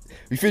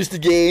 We finished the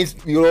games.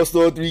 We all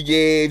saw 3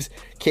 games.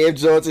 Cam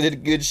Johnson hit a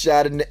good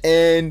shot in the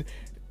end.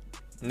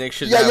 Nick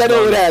should. Yeah, y'all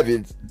know what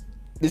happens.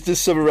 Let's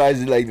just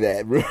summarize it like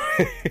that, bro.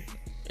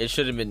 It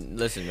should have been.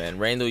 Listen, man,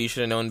 Randall, you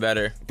should have known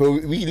better. But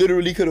we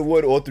literally could have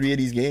won all 3 of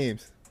these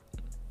games.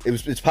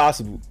 It's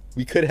possible.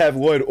 We could have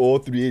won all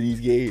 3 of these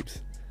games,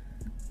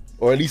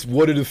 or at least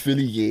one of the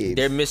Philly games.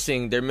 They're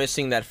missing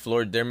that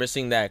floor. They're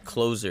missing that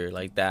closer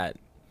like that.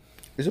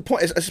 It's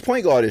a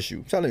point guard issue.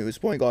 I'm telling you, it's a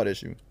point guard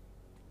issue.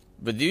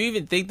 But do you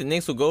even think the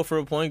Knicks will go for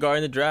a point guard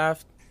in the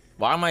draft?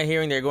 Why am I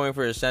hearing they're going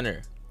for a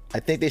center? I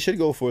think they should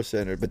go for a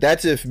center, but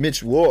that's if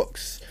Mitch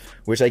walks,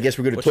 which I guess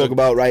we're going to talk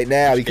about right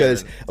now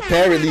because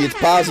apparently it's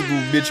possible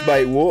Mitch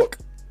might walk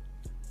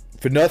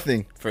for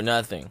nothing. For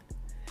nothing.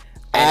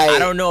 And I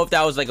don't know if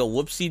that was like a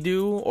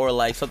whoopsie-doo or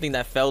like something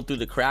that fell through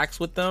the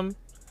cracks with them.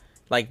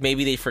 Like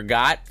maybe they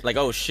forgot. Like,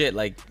 oh shit,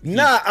 like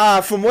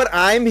from what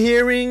I'm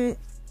hearing,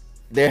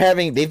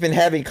 they've been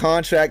having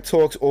contract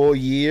talks all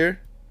year.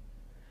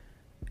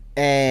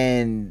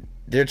 And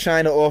they're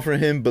trying to offer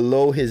him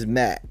below his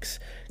max.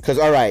 Because,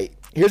 all right,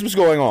 here's what's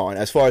going on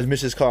as far as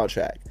Mitch's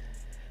contract.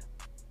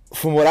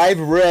 From what I've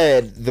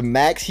read, the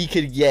max he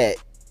could get,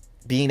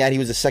 being that he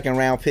was a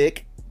second-round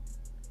pick,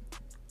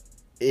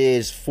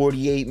 is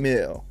 $48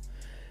 million.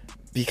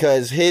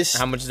 Because his...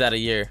 How much is that a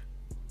year?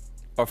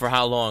 Or for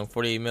how long?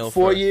 $48 million?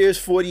 4 years,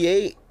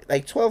 48.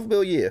 Like $12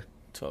 million a year.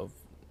 12.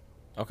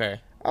 Okay.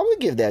 I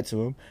would give that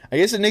to him. I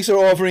guess the Knicks are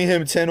offering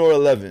him 10 or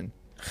 11.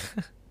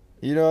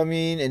 You know what I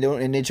mean?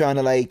 And they're trying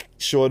to like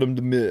short him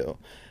the mill.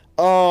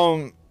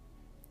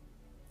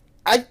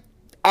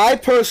 I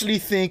personally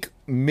think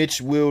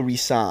Mitch will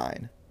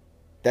resign.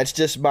 That's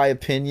just my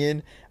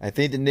opinion. I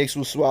think the Knicks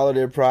will swallow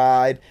their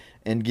pride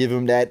and give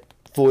him that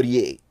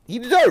 48. He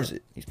deserves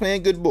it. He's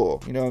playing good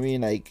ball. You know what I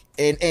mean? Like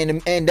and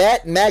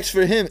that max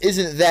for him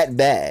isn't that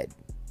bad.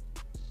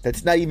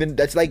 That's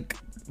like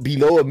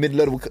below a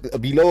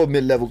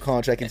mid-level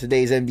contract in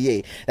today's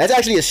NBA. That's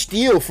actually a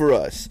steal for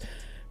us.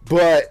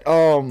 But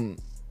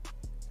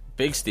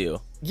big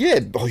steal. Yeah,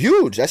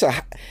 huge.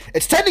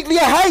 It's technically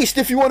a heist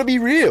if you want to be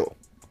real.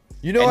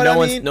 You know what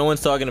I mean? No one's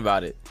talking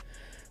about it.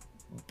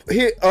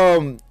 Here,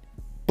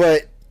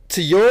 but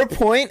to your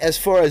point, as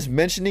far as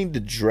mentioning the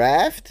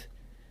draft,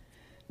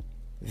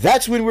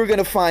 that's when we're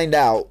gonna find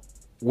out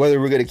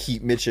whether we're gonna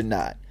keep Mitch or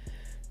not.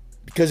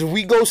 Because if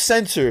we go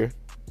center,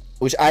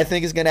 which I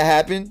think is gonna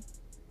happen.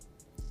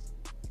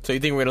 So you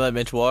think we're gonna let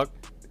Mitch walk?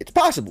 It's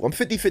possible. I'm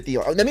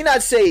 50-50. Let me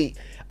not say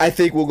I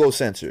think we'll go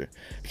center,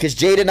 because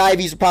Jaden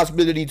Ivey's a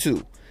possibility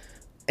too.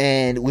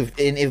 And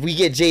if we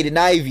get Jaden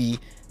Ivey,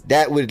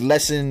 that would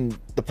lessen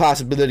the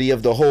possibility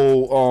of the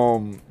whole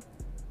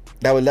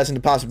that would lessen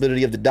the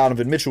possibility of the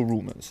Donovan Mitchell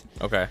rumors.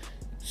 Okay.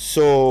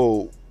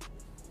 So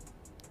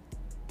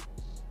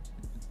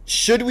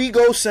should we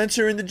go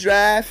center in the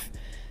draft,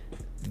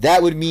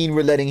 that would mean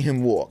we're letting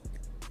him walk.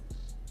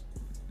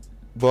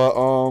 But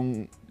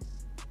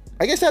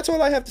I guess that's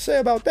all I have to say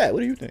about that. What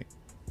do you think?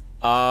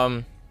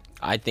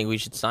 I think we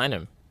should sign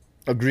him.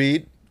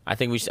 Agreed. I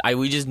think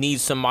we just need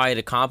somebody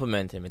to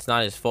compliment him. It's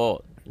not his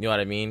fault. You know what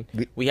I mean?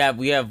 We have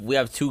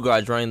 2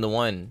 guards running the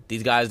one.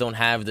 These guys don't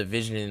have the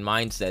vision and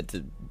mindset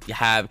to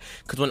have,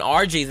 because when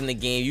RJ's in the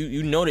game,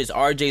 you notice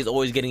RJ's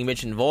always getting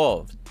Mitch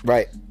involved.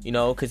 Right. You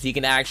know, because he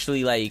can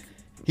actually like.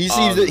 He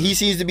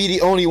seems to be the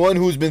only one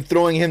who's been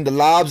throwing him the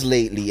lobs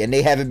lately, and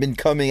they haven't been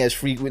coming as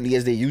frequently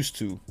as they used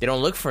to. They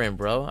don't look for him,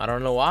 bro. I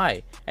don't know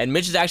why. And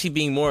Mitch is actually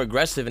being more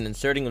aggressive and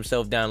inserting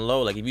himself down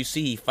low. Like, if you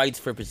see, he fights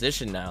for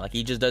position now. Like,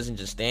 he just doesn't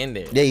just stand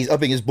there. Yeah, he's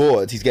upping his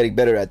boards. He's getting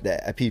better at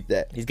that. I peeped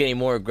that. He's getting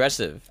more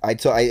aggressive. I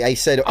hope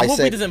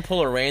he doesn't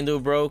pull a Randall,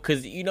 bro,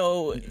 because, you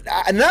know...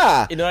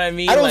 Nah. You know what I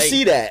mean? I don't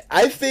see that.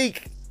 I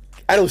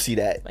don't see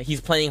that. Like, he's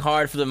playing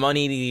hard for the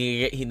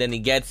money, then he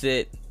gets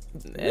it.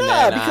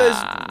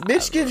 Because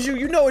Mitch gives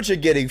you know what you're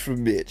getting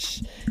from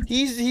Mitch.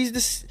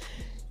 He's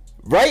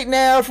Right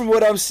now, from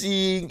what I'm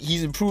seeing,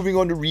 he's improving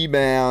on the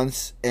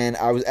rebounds, and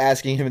I was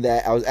asking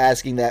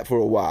that for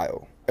a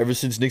while. Ever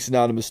since Knicks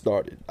Anonymous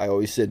started, I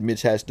always said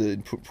Mitch has to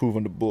improve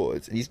on the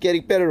boards, and he's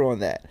getting better on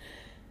that.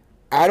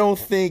 I don't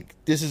think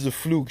this is a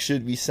fluke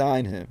should we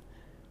sign him,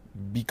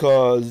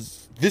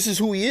 because this is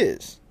who he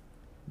is.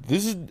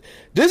 This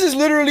is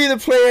literally the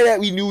player that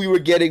we knew we were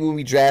getting when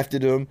we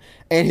drafted him,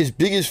 and his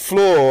biggest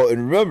flaw,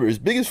 and remember, his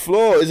biggest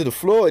flaw isn't a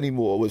flaw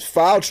anymore, was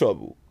foul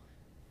trouble.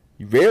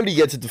 He rarely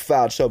gets into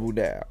foul trouble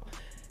now.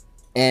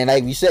 And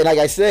like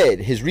I said,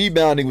 his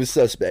rebounding was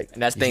suspect.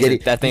 And he's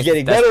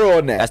getting better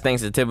on that. That's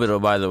thanks to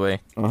Thibodeau, by the way.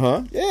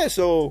 Yeah,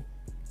 so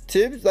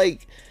Tibbs,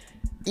 like,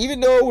 even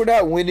though we're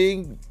not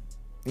winning,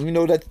 even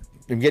though that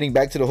I'm getting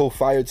back to the whole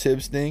fire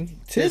Tibbs thing.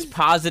 There's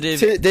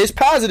positives there. There's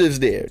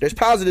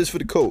positives for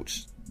the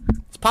coach.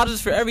 It's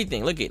positives for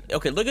everything. Look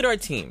at our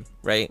team,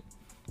 right?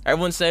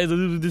 Everyone says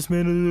this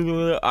man.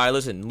 All right,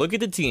 listen. Look at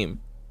the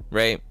team,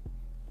 right?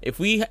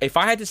 If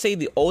I had to say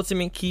the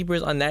ultimate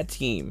keepers on that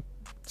team,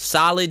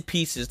 solid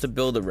pieces to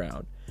build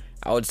around,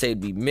 I would say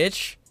it'd be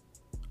Mitch,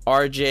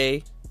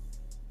 RJ,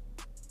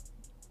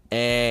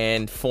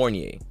 and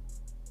Fournier.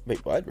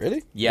 Wait, what?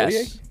 Really? Yes.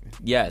 Fournier?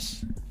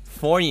 Yes.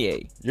 Fournier.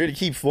 You're to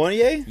keep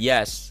Fournier?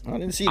 Yes. I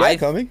didn't see that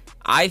coming.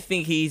 I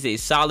think he's a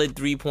solid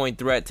 3-point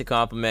threat to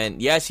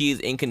complement. Yes, he is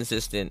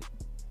inconsistent,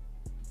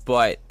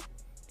 but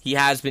he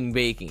has been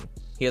baking.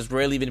 He has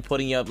rarely been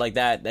putting up like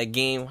that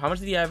game. How much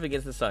did he have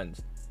against the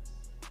Suns?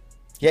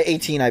 Yeah,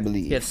 18, I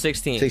believe. He had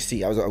 16.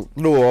 16. I was a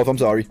little off. I'm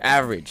sorry.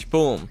 Average.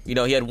 Boom. He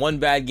had one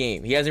bad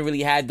game. He hasn't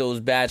really had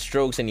those bad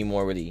strokes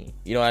anymore, really.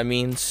 You know what I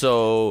mean?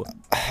 So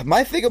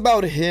my thing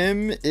about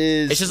him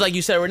is, it's just like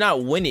you said, we're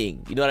not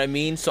winning. You know what I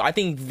mean? So I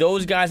think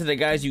those guys are the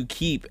guys you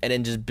keep and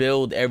then just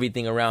build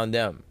everything around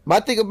them. My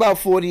thing about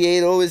 48,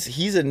 though, is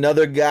he's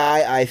another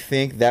guy I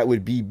think that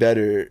would be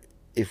better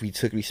if we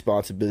took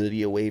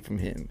responsibility away from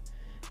him.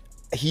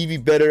 He'd be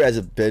better as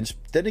a bench.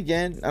 Then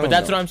again, I don't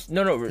know. What I'm.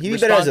 No. He'd be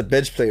better as a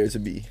bench player to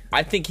me.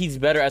 I think he's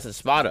better as a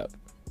spot up.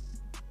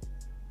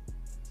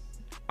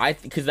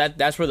 Because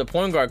that's where the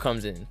point guard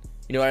comes in.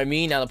 You know what I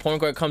mean? Now the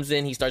point guard comes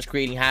in, he starts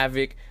creating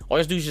havoc. All you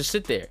have to do is just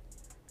sit there.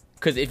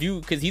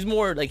 Because he's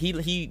more like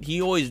he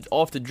always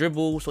off the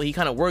dribble, so he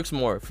kind of works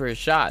more for his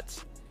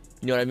shots.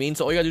 You know what I mean?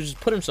 So all you gotta do is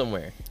just put him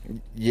somewhere.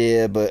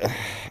 Yeah, but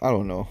I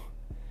don't know.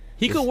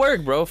 He could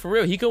work, bro. For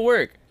real, he could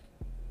work.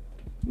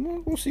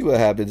 We'll see what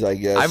happens, I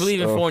guess. I believe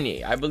in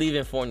Fournier.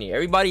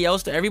 Everybody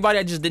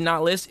I just did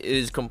not list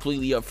is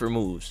completely up for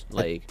moves.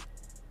 Like,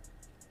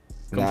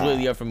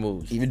 completely up for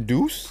moves. Even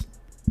Deuce?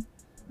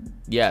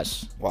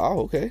 Yes. Wow,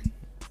 okay.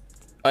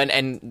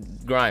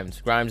 And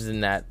Grimes. Grimes is in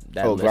that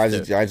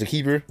list. Grimes a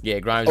keeper? Yeah,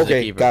 Grimes is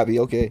a keeper. Got me,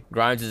 okay.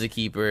 Grimes is a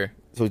keeper.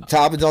 So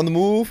Toppin's on the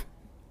move?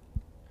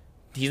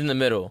 He's in the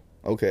middle.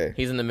 Okay.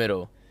 He's in the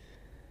middle.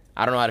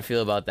 I don't know how to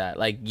feel about that.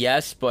 Like,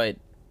 yes, but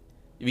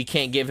we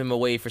can't give him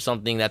away for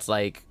something that's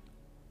like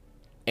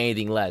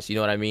anything less. You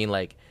know what I mean?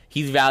 Like,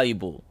 he's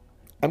valuable.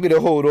 I'm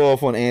gonna hold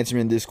off on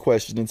answering this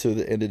question until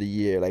the end of the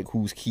year. Like,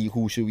 who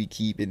should we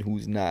keep and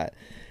who's not?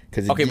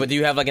 But do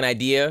you have like an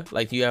idea?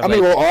 Like, do you have?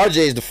 RJ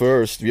is the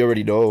first. We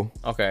already know.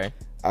 Okay.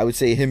 I would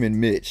say him and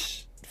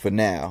Mitch for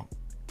now.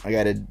 I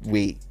gotta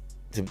wait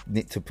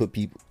to put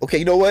people. Okay,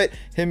 you know what?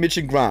 Him, Mitch,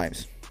 and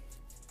Grimes.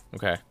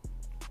 Okay.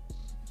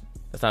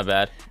 That's not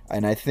bad.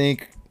 And I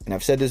think, and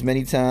I've said this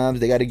many times,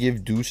 they got to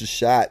give Deuce a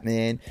shot,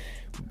 man.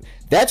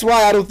 That's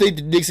why I don't think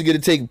the Knicks are going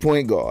to take a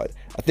point guard.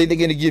 I think they're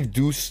going to give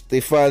Deuce,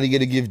 they finally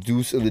going to give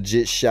Deuce a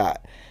legit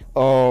shot.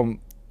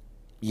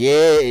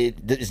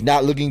 It's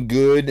not looking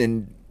good,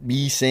 and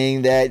me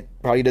saying that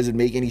probably doesn't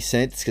make any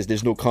sense because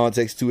there's no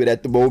context to it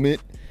at the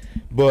moment.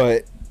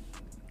 But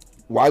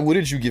why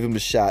wouldn't you give him a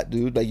shot,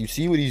 dude? Like, you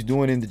see what he's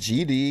doing in the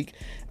G League.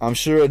 I'm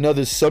sure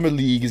another summer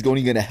league is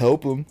only going to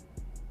help him.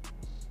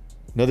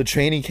 Another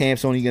training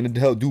camp's only going to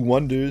help do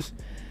wonders.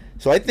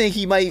 So I think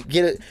he might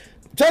get it.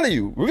 I'm telling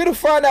you, we're going to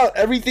find out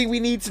everything we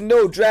need to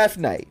know draft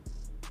night.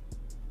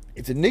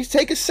 If the Knicks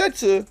take a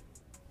center,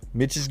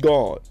 Mitch is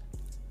gone.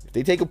 If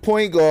they take a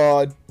point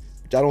guard,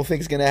 which I don't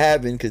think is going to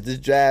happen because this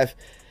draft,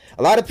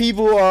 a lot of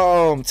people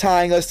are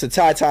tying us to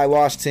Ty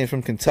Washington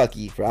from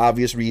Kentucky for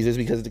obvious reasons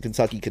because of the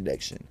Kentucky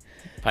connection.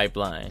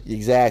 Pipeline.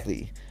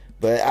 Exactly.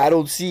 But I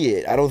don't see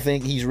it. I don't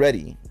think he's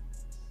ready.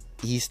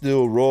 He's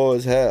still raw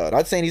as hell.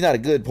 Not saying he's not a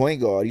good point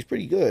guard. He's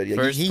pretty good.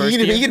 He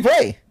can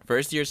play.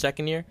 First year,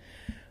 second year?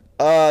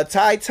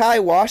 Ty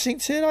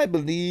Washington, I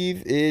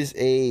believe, is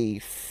a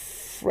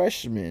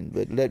freshman,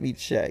 but let me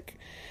check.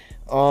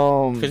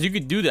 Because you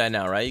could do that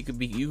now, right?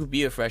 You could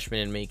be a freshman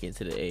and make it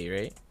to the A,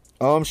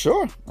 right?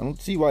 Sure. I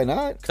don't see why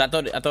not. Because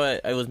I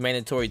thought it was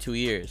mandatory 2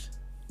 years.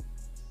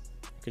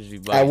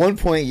 At one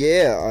point,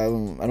 yeah.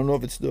 I don't know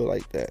if it's still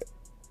like that.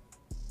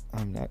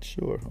 I'm not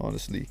sure,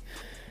 honestly.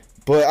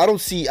 But I don't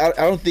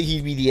think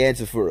he'd be the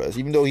answer for us,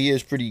 even though he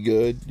is pretty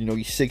good. You know,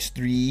 he's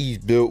 6'3", he's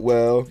built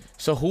well.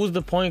 So who's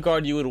the point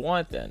guard you would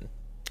want then?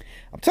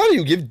 I'm telling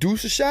you, give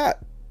Deuce a shot.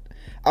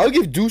 I would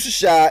give Deuce a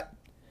shot.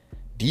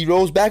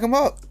 D-Rose back him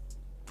up.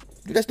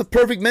 Dude, that's the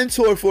perfect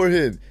mentor for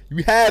him.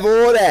 You have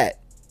all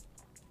that.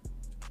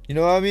 You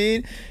know what I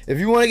mean? If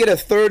you want to get a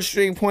third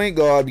string point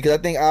guard, because I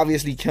think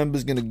obviously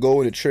Kemba's gonna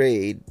go in a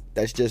trade.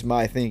 That's just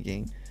my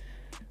thinking.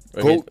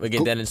 We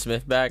get Dennis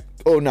Smith back.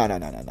 Oh no!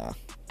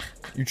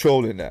 You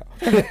trolling now.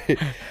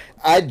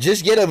 I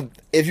just get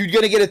if you're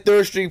gonna get a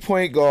third string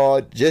point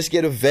guard, just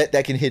get a vet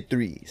that can hit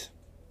threes.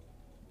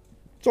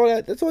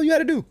 That's all you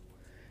gotta do.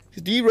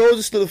 Because D Rose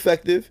is still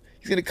effective.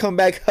 He's gonna come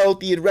back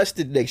healthy and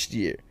rested next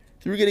year.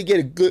 So we're gonna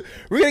get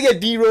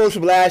D Rose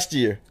from last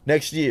year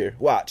next year.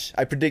 Watch.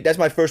 I predict that's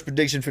my first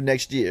prediction for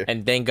next year.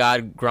 And thank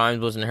God Grimes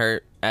wasn't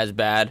hurt as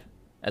bad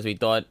as we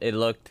thought it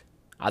looked.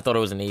 I thought it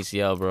was an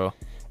ACL, bro.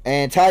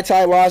 And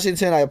Ty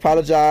Washington, I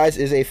apologize,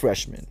 is a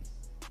freshman.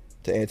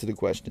 To answer the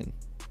question.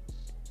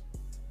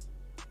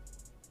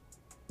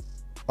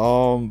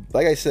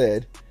 Like I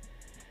said,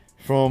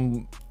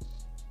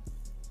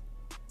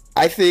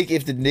 I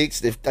think the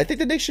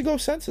Knicks should go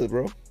center,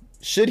 bro.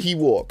 Should he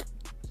walk?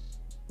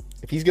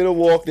 If he's gonna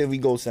walk, then we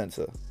go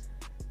center.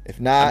 If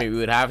not, I mean, we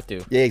would have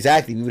to. Yeah,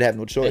 exactly. We would have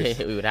no choice.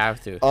 We would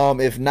have to.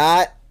 If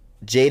not,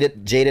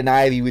 Jaden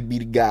Ivey would be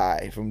the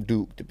guy from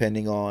Duke,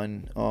 depending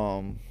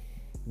on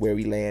where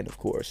we land, of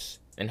course.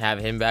 And have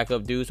him back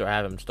up Deuce or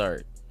have him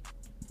start?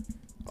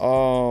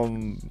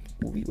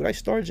 Would I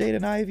start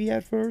Jaden Ivey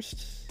at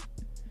first?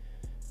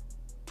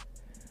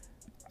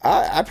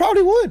 I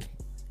probably would.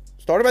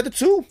 Start him at the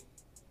 2.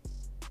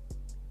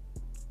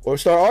 Or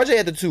start RJ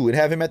at the 2 and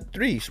have him at the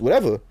 3.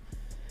 Whatever.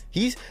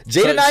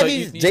 Jaden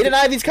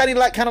Ivey's kind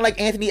of like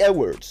Anthony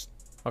Edwards.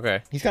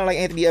 Okay. He's kind of like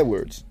Anthony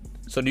Edwards.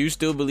 So do you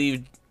still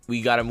believe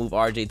we got to move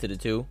RJ to the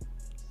 2?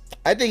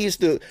 I think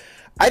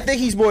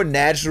he's more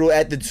natural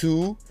at the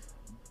 2.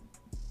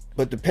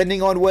 But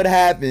depending on what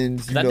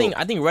happens, I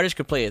think Reddish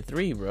could play at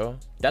 3, bro.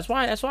 That's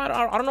why I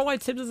don't know why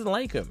Tibbs doesn't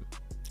like him.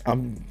 I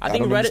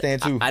don't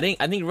understand too. I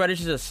think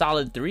Reddish is a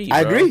solid 3. Bro.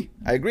 I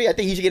agree. I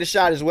think he should get a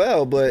shot as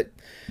well, but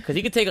because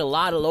he could take a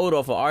lot of load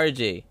off of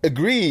RJ.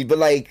 Agreed, but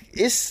like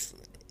it's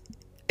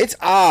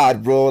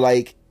odd, bro.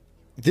 Like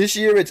this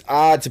year, it's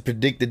odd to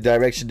predict the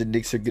direction the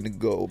Knicks are gonna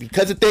go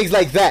because of things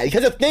like that.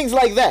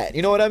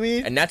 You know what I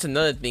mean? And that's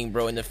another thing,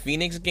 bro. In the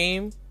Phoenix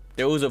game,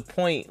 there was a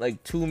point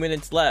like 2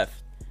 minutes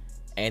left,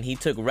 and he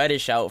took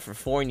Reddish out for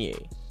Fournier.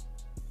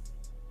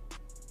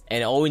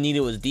 And all we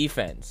needed was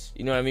defense.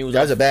 You know what I mean?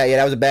 That was a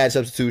bad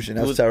substitution.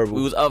 That was terrible.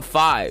 We was up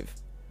 5.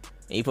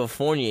 And he put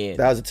Fournier in.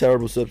 That was a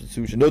terrible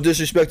substitution. No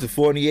disrespect to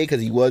Fournier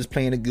because he was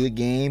playing a good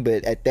game,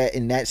 but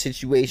in that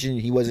situation,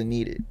 he wasn't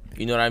needed.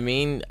 You know what I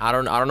mean? I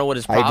don't know what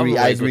his problem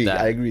is with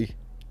that. I agree.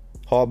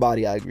 Hard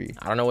body, I agree.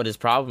 I don't know what his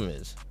problem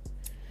is.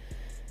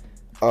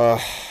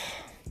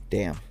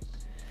 Damn.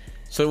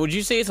 So would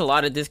you say it's a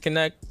lot of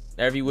disconnect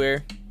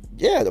everywhere?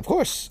 Yeah, of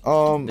course.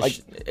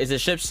 Is the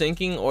ship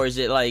sinking or is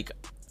it like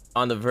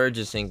on the verge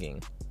of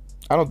sinking?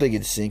 I don't think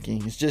it's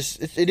sinking. It's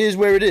just it is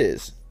where it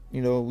is.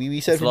 You know,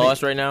 we said it's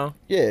lost right now.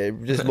 Yeah,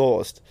 we're just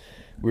lost.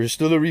 We're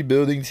still a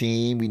rebuilding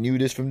team. We knew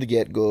this from the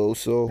get go.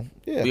 So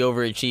yeah, we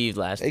overachieved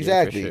last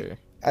exactly. year. For sure.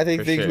 I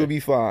think things will be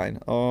fine.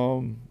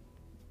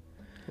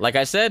 Like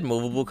I said,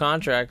 movable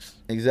contracts.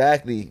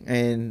 Exactly,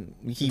 and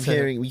we keep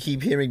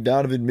hearing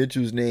Donovan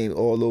Mitchell's name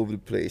all over the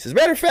place. As a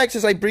matter of fact,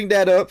 since I bring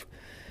that up.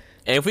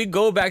 And if we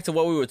go back to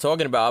what we were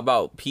talking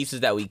about pieces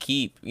that we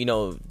keep, you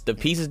know, the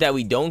pieces that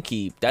we don't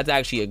keep, that's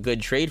actually a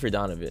good trade for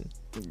Donovan.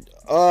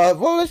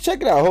 Well, let's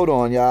check it out. Hold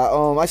on,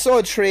 y'all. I saw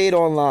a trade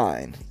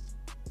online.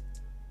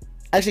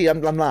 Actually, I'm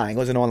lying. It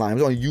wasn't online.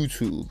 It was on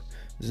YouTube.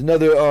 There's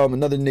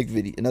another Nick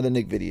video, another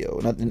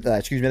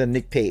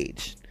Nick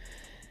page.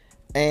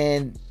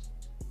 And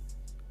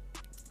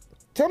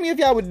tell me if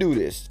y'all would do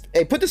this.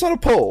 Hey, put this on a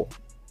poll.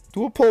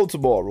 Do a poll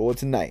tomorrow or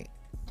tonight.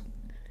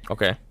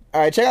 Okay. All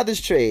right, check out this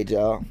trade,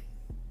 y'all.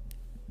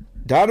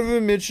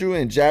 Donovan Mitchell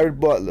and Jared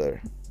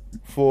Butler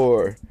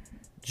for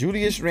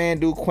Julius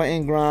Randle,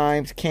 Quentin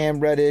Grimes, Cam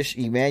Reddish,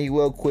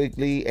 Emmanuel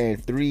Quigley,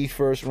 and 3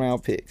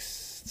 first-round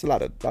picks. It's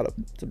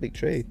it's a big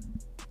trade.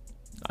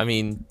 I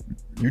mean,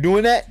 you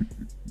doing that?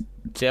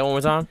 Say that one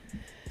more time.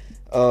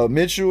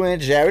 Mitchell and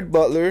Jared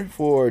Butler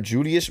for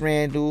Julius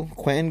Randle,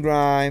 Quentin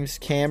Grimes,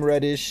 Cam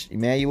Reddish,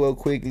 Emmanuel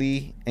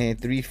Quigley, and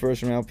 3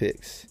 first-round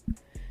picks.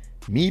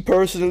 Me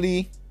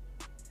personally,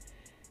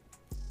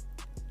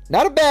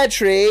 not a bad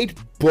trade,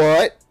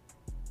 but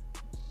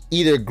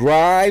either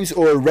Grimes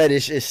or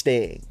Reddish is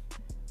staying.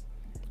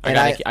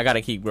 I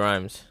gotta keep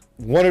Grimes.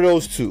 One of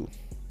those two.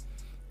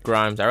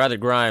 Grimes. I'd rather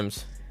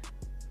Grimes.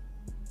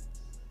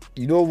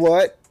 You know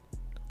what?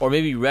 Or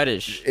maybe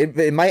Reddish.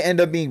 It might end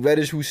up being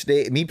Reddish who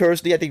stay. Me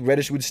personally, I think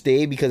Reddish would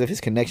stay because of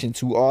his connection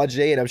to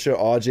RJ, and I'm sure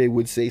RJ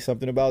would say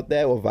something about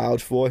that or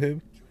vouch for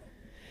him.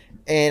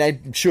 And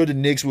I'm sure the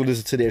Knicks will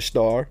listen to their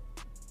star.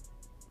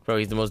 Bro,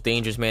 he's the most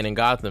dangerous man in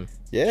Gotham.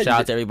 Yeah.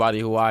 Shout out to everybody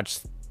who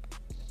watched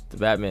the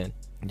Batman.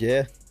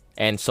 Yeah.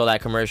 And saw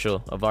that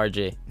commercial of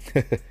RJ.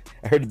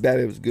 I heard the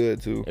Batman was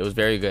good too. It was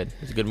very good.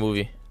 It was a good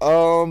movie.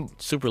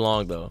 Super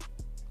long though.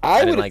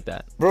 I didn't like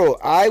that. Bro,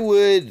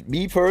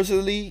 me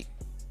personally,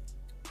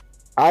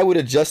 I would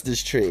adjust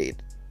this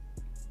trade.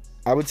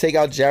 I would take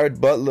out Jared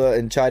Butler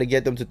and try to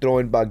get them to throw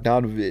in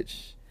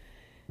Bogdanović.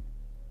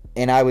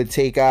 And I would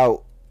take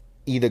out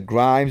either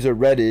Grimes or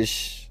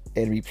Reddish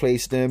and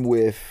replace them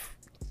with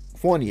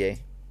Fournier.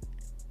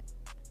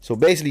 So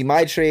basically,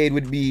 my trade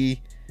would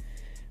be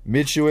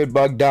Mitchell and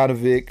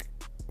Bogdanovic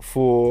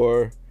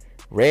for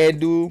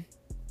Randall,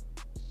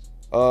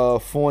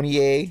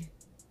 Fournier,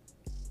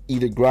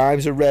 either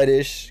Grimes or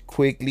Reddish,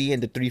 quickly,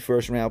 and the 3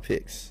 first-round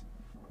picks.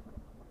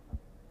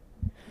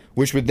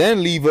 Which would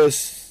then leave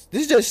us,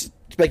 this is just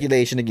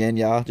speculation again,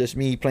 y'all, just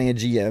me playing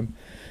GM,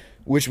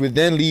 which would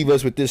then leave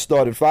us with this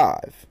starting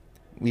 5.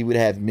 We would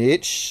have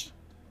Mitch,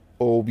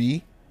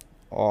 Obi,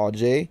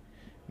 RJ,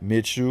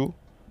 Mitchell,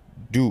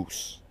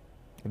 Deuce.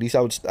 At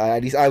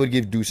least I would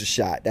give Deuce a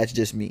shot. That's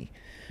just me.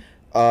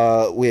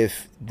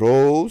 With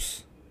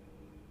Rose,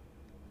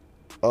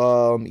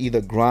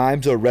 either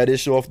Grimes or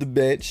Reddish off the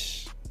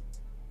bench.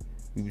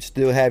 We would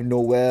still have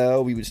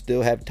Noel. We would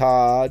still have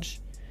Taj.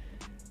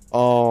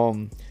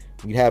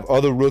 We'd have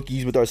other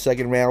rookies with our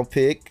 2nd round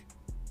pick.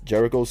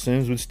 Jericho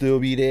Sims would still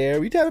be there.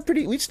 We'd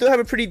still have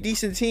a pretty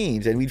decent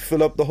teams, and we'd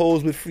fill up the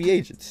holes with free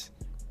agents.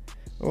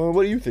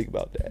 What do you think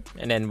about that?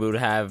 And then we would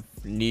have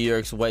New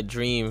York's wet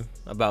dream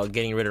about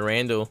getting rid of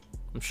Randall.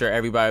 I'm sure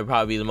everybody would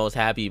probably be the most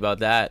happy about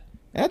that.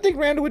 And I think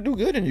Randall would do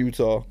good in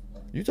Utah.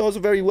 Utah's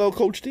a very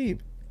well-coached team.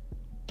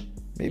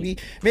 Maybe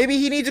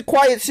he needs a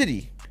quiet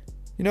city.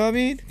 You know what I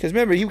mean? Because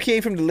remember, he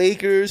came from the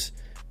Lakers,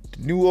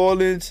 to New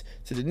Orleans,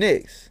 to the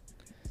Knicks.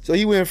 So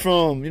he went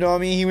from, you know what I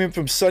mean? He went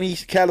from sunny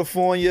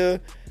California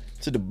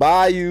to the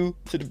Bayou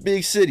to the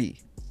big city.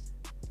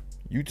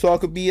 Utah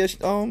could be a, you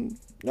know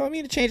what I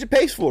mean, a change of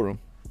pace for him.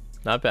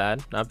 Not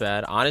bad.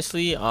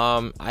 Honestly,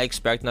 I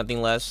expect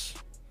nothing less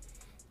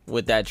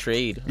with that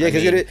trade. Yeah,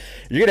 because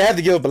you're gonna have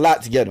to give up a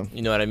lot to get him.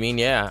 You know what I mean?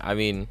 Yeah. I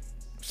mean,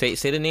 say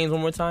the names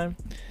one more time.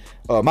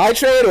 My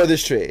trade or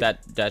this trade?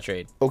 That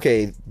trade.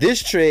 Okay,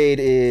 this trade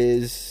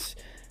is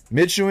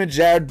Mitchell and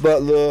Jared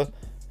Butler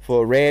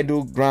for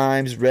Randall,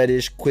 Grimes,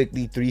 Reddish,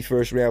 quickly 3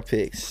 first-round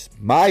picks.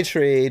 My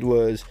trade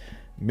was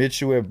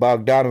Mitchell and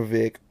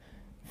Bogdanovic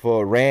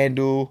for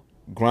Randall,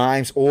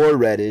 Grimes, or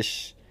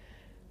Reddish,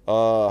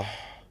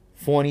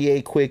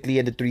 Fournier quickly,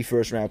 and the 3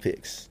 first-round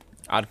picks.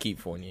 I'd keep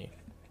Fournier.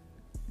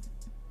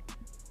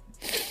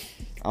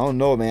 I don't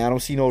know, man. I don't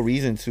see no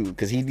reason to,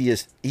 because he'd be a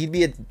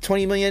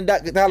 $20 million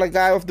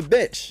guy off the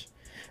bench.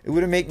 It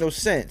wouldn't make no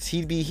sense.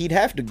 He'd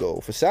have to go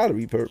for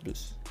salary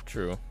purpose.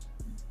 True.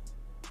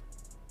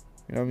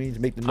 You know what I mean? To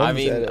make the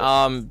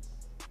numbers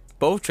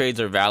both trades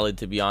are valid,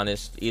 to be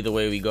honest. Either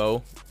way we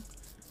go.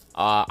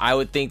 I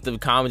would think the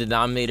common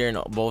denominator in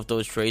both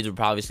those trades would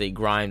probably say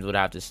Grimes would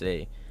have to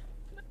stay.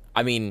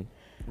 I mean,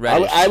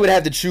 Reddish. I would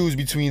have to choose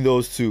between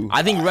those two.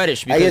 I think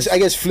Reddish. Because I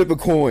guess flip a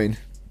coin.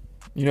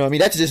 You know what I mean?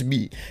 That's just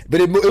me.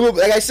 But it would,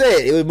 like I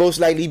said, it would most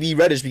likely be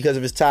Reddish because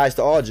of his ties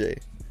to RJ.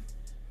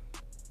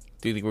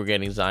 Do you think we're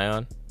getting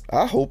Zion?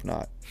 I hope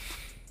not.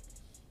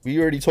 We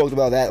already talked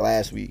about that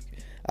last week.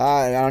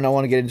 I don't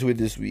want to get into it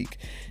this week.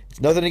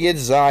 It's nothing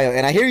against Zion.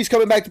 And I hear he's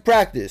coming back to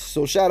practice.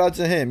 So shout out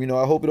to him. You know,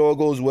 I hope it all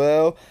goes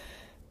well.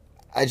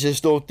 I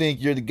just don't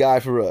think you're the guy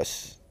for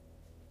us.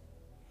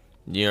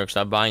 New York,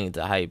 stop buying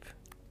into hype.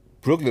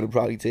 Brooklyn will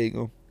probably take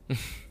him.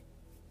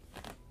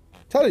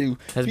 Tell you.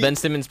 Has Ben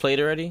Simmons played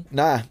already?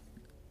 Nah.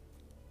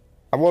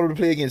 I wanted to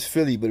play against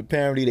Philly, but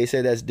apparently they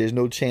said there's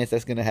no chance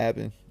that's going to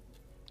happen.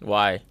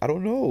 Why? I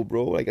don't know,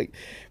 bro.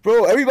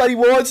 Bro, everybody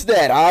wants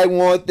that. I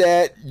want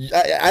that.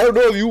 I don't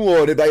know if you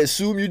want it, but I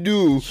assume you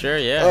do. Sure,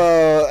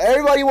 yeah.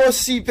 Everybody wants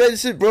to see Ben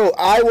Simmons. Bro,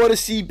 I want to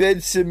see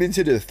Ben Simmons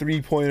hit a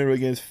 3-pointer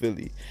against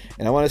Philly.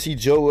 And I want to see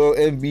Joel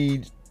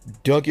Embiid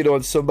dunk it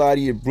on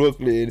somebody in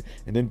Brooklyn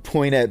and then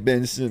point at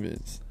Ben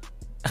Simmons.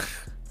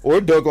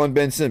 Or dunk on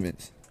Ben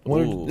Simmons.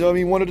 You know what I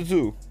mean? One of the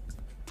two.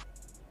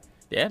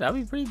 Yeah, that'd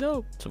be pretty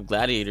dope. Some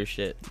gladiator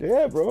shit.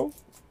 Yeah, bro.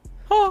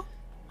 Huh.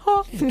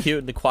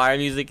 Cute, the choir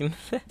music and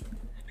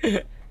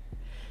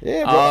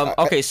yeah, bro.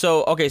 Okay,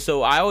 so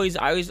I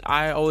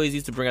always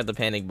used to bring out the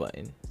panic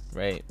button,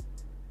 right?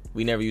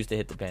 We never used to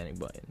hit the panic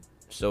button.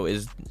 So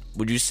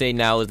would you say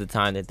now is the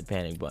time to hit the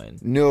panic button?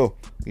 No.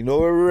 We know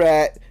where we're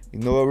at. We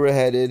know where we're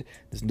headed.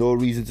 There's no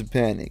reason to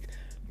panic.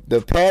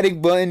 The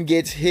panic button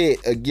gets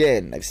hit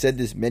again. I've said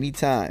this many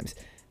times.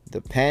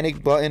 The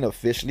panic button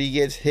officially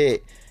gets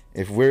hit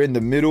if we're in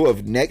the middle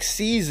of next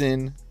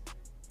season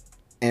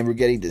and we're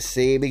getting the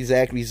same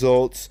exact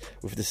results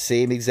with the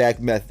same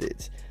exact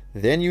methods.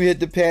 Then you hit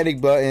the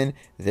panic button.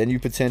 Then you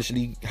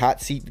potentially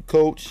hot seat the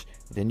coach.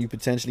 Then you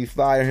potentially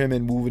fire him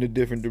and move in a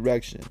different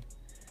direction.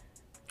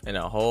 And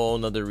a whole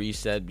nother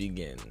reset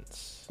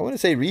begins. I want to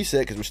say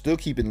reset because we're still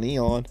keeping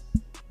Leon.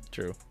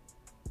 True.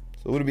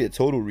 So it would be a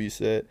total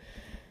reset.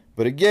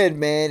 But again,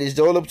 man, it's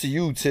all up to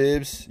you,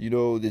 Tibbs. You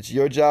know, it's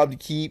your job to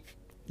keep.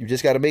 You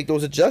just got to make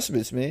those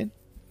adjustments, man.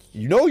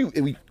 You know,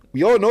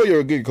 we all know you're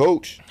a good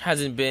coach.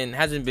 Hasn't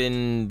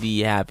been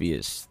the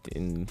happiest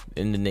in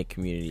the Knick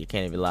community. I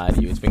can't even lie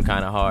to you. It's been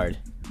kind of hard.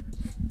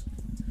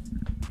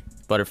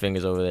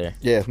 Butterfingers over there.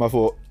 Yeah, it's my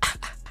fault.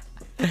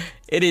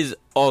 It is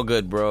all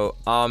good, bro.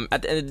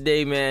 At the end of the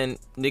day, man,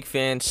 Knick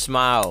fans,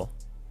 smile.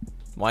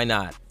 Why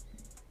not?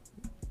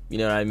 You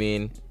know what I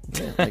mean?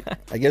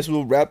 I guess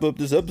we'll wrap up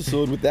this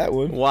episode with that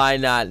one. Why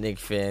not,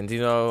 Knicks fans?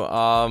 You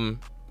know,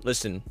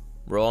 listen,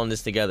 we're all in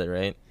this together,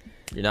 right?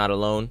 You're not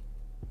alone.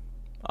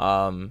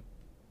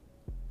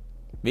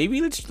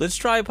 Maybe let's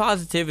try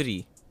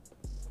positivity.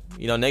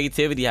 You know,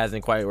 negativity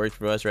hasn't quite worked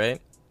for us,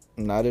 right?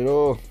 Not at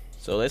all.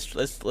 So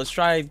let's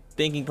try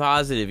thinking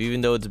positive,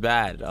 even though it's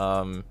bad.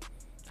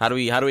 How do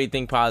we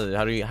think positive?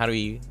 How do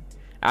we?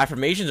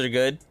 Affirmations are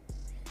good.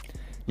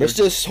 Let's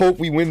just hope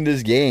we win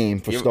this game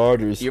for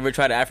starters. You ever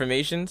tried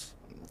affirmations?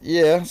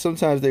 Yeah,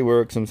 sometimes they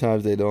work,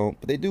 sometimes they don't,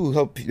 but they do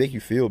help make you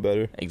feel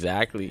better.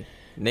 Exactly.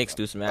 Knicks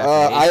do some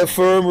affirmations. I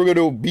affirm we're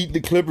gonna beat the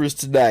Clippers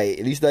tonight.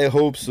 At least I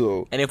hope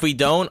so. And if we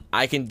don't,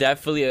 I can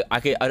definitely I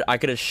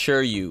could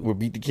assure you We'll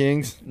beat the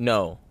Kings.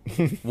 no,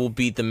 we'll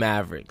beat the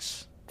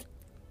Mavericks.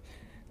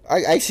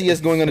 I see us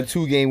going on a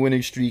 2-game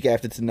winning streak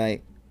after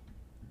tonight.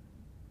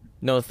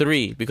 No,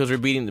 3, because we're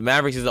beating the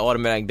Mavericks is the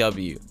automatic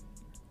W.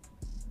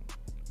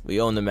 We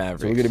own the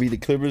Mavericks. So we're gonna beat the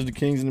Clippers, the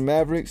Kings, and the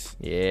Mavericks.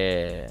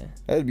 Yeah.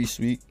 That'd be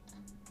sweet.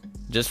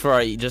 Just for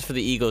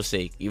the ego's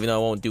sake, even though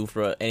it won't do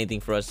for anything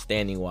for us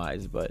standing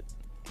wise, but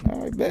All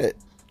right, bet.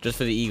 just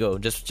for the ego,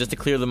 just to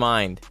clear the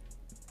mind,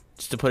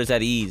 just to put us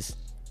at ease.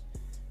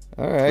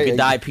 All right. We could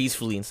die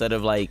peacefully instead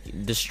of like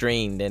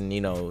distrained and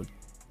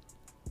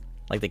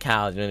like the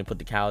cows. You know, they put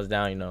the cows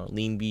down. You know,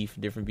 lean beef,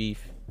 different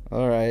beef.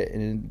 All right.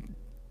 And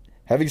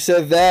having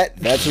said that,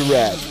 that's a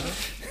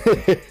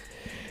wrap.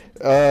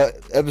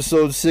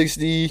 Episode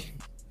 60.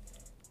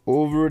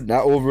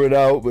 Not over and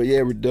out, but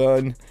yeah, we're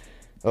done.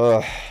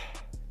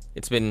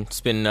 It's been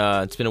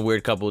a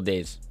weird couple of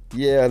days,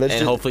 Yeah, and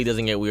hopefully it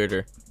doesn't get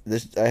weirder.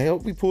 I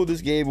hope we pull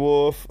this game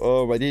off.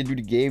 I didn't do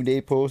the game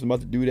day post. I'm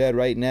about to do that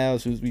right now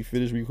as soon as we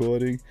finish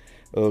recording.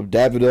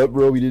 Dap it up,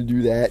 bro. We didn't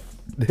do that.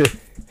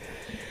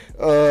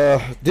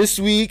 This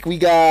week we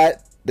got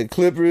the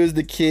Clippers,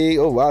 the King.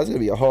 Oh wow, it's gonna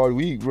be a hard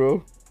week,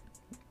 bro.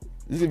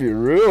 This is gonna be a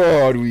real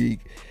hard week.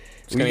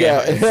 It's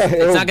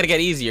not gonna get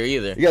easier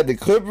either. We got the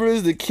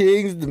Clippers, the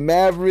Kings, the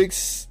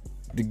Mavericks,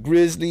 the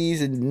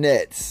Grizzlies, and the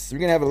Nets. We're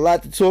gonna have a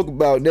lot to talk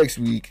about next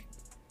week.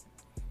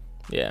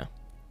 Yeah,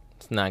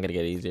 it's not gonna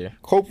get easier.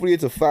 Hopefully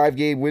it's a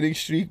 5-game winning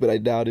streak, but I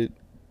doubt it.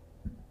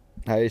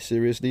 I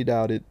seriously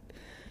doubt it.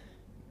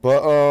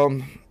 But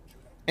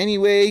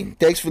anyway,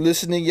 thanks for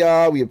listening,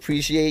 y'all. We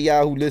appreciate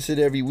y'all who listen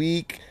every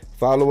week.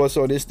 Follow us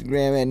on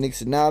Instagram at Knicks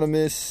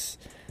Anonymous.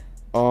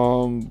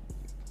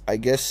 I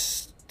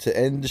guess to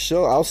end the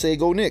show, I'll say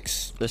go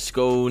Knicks. Let's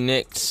go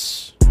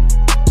Knicks.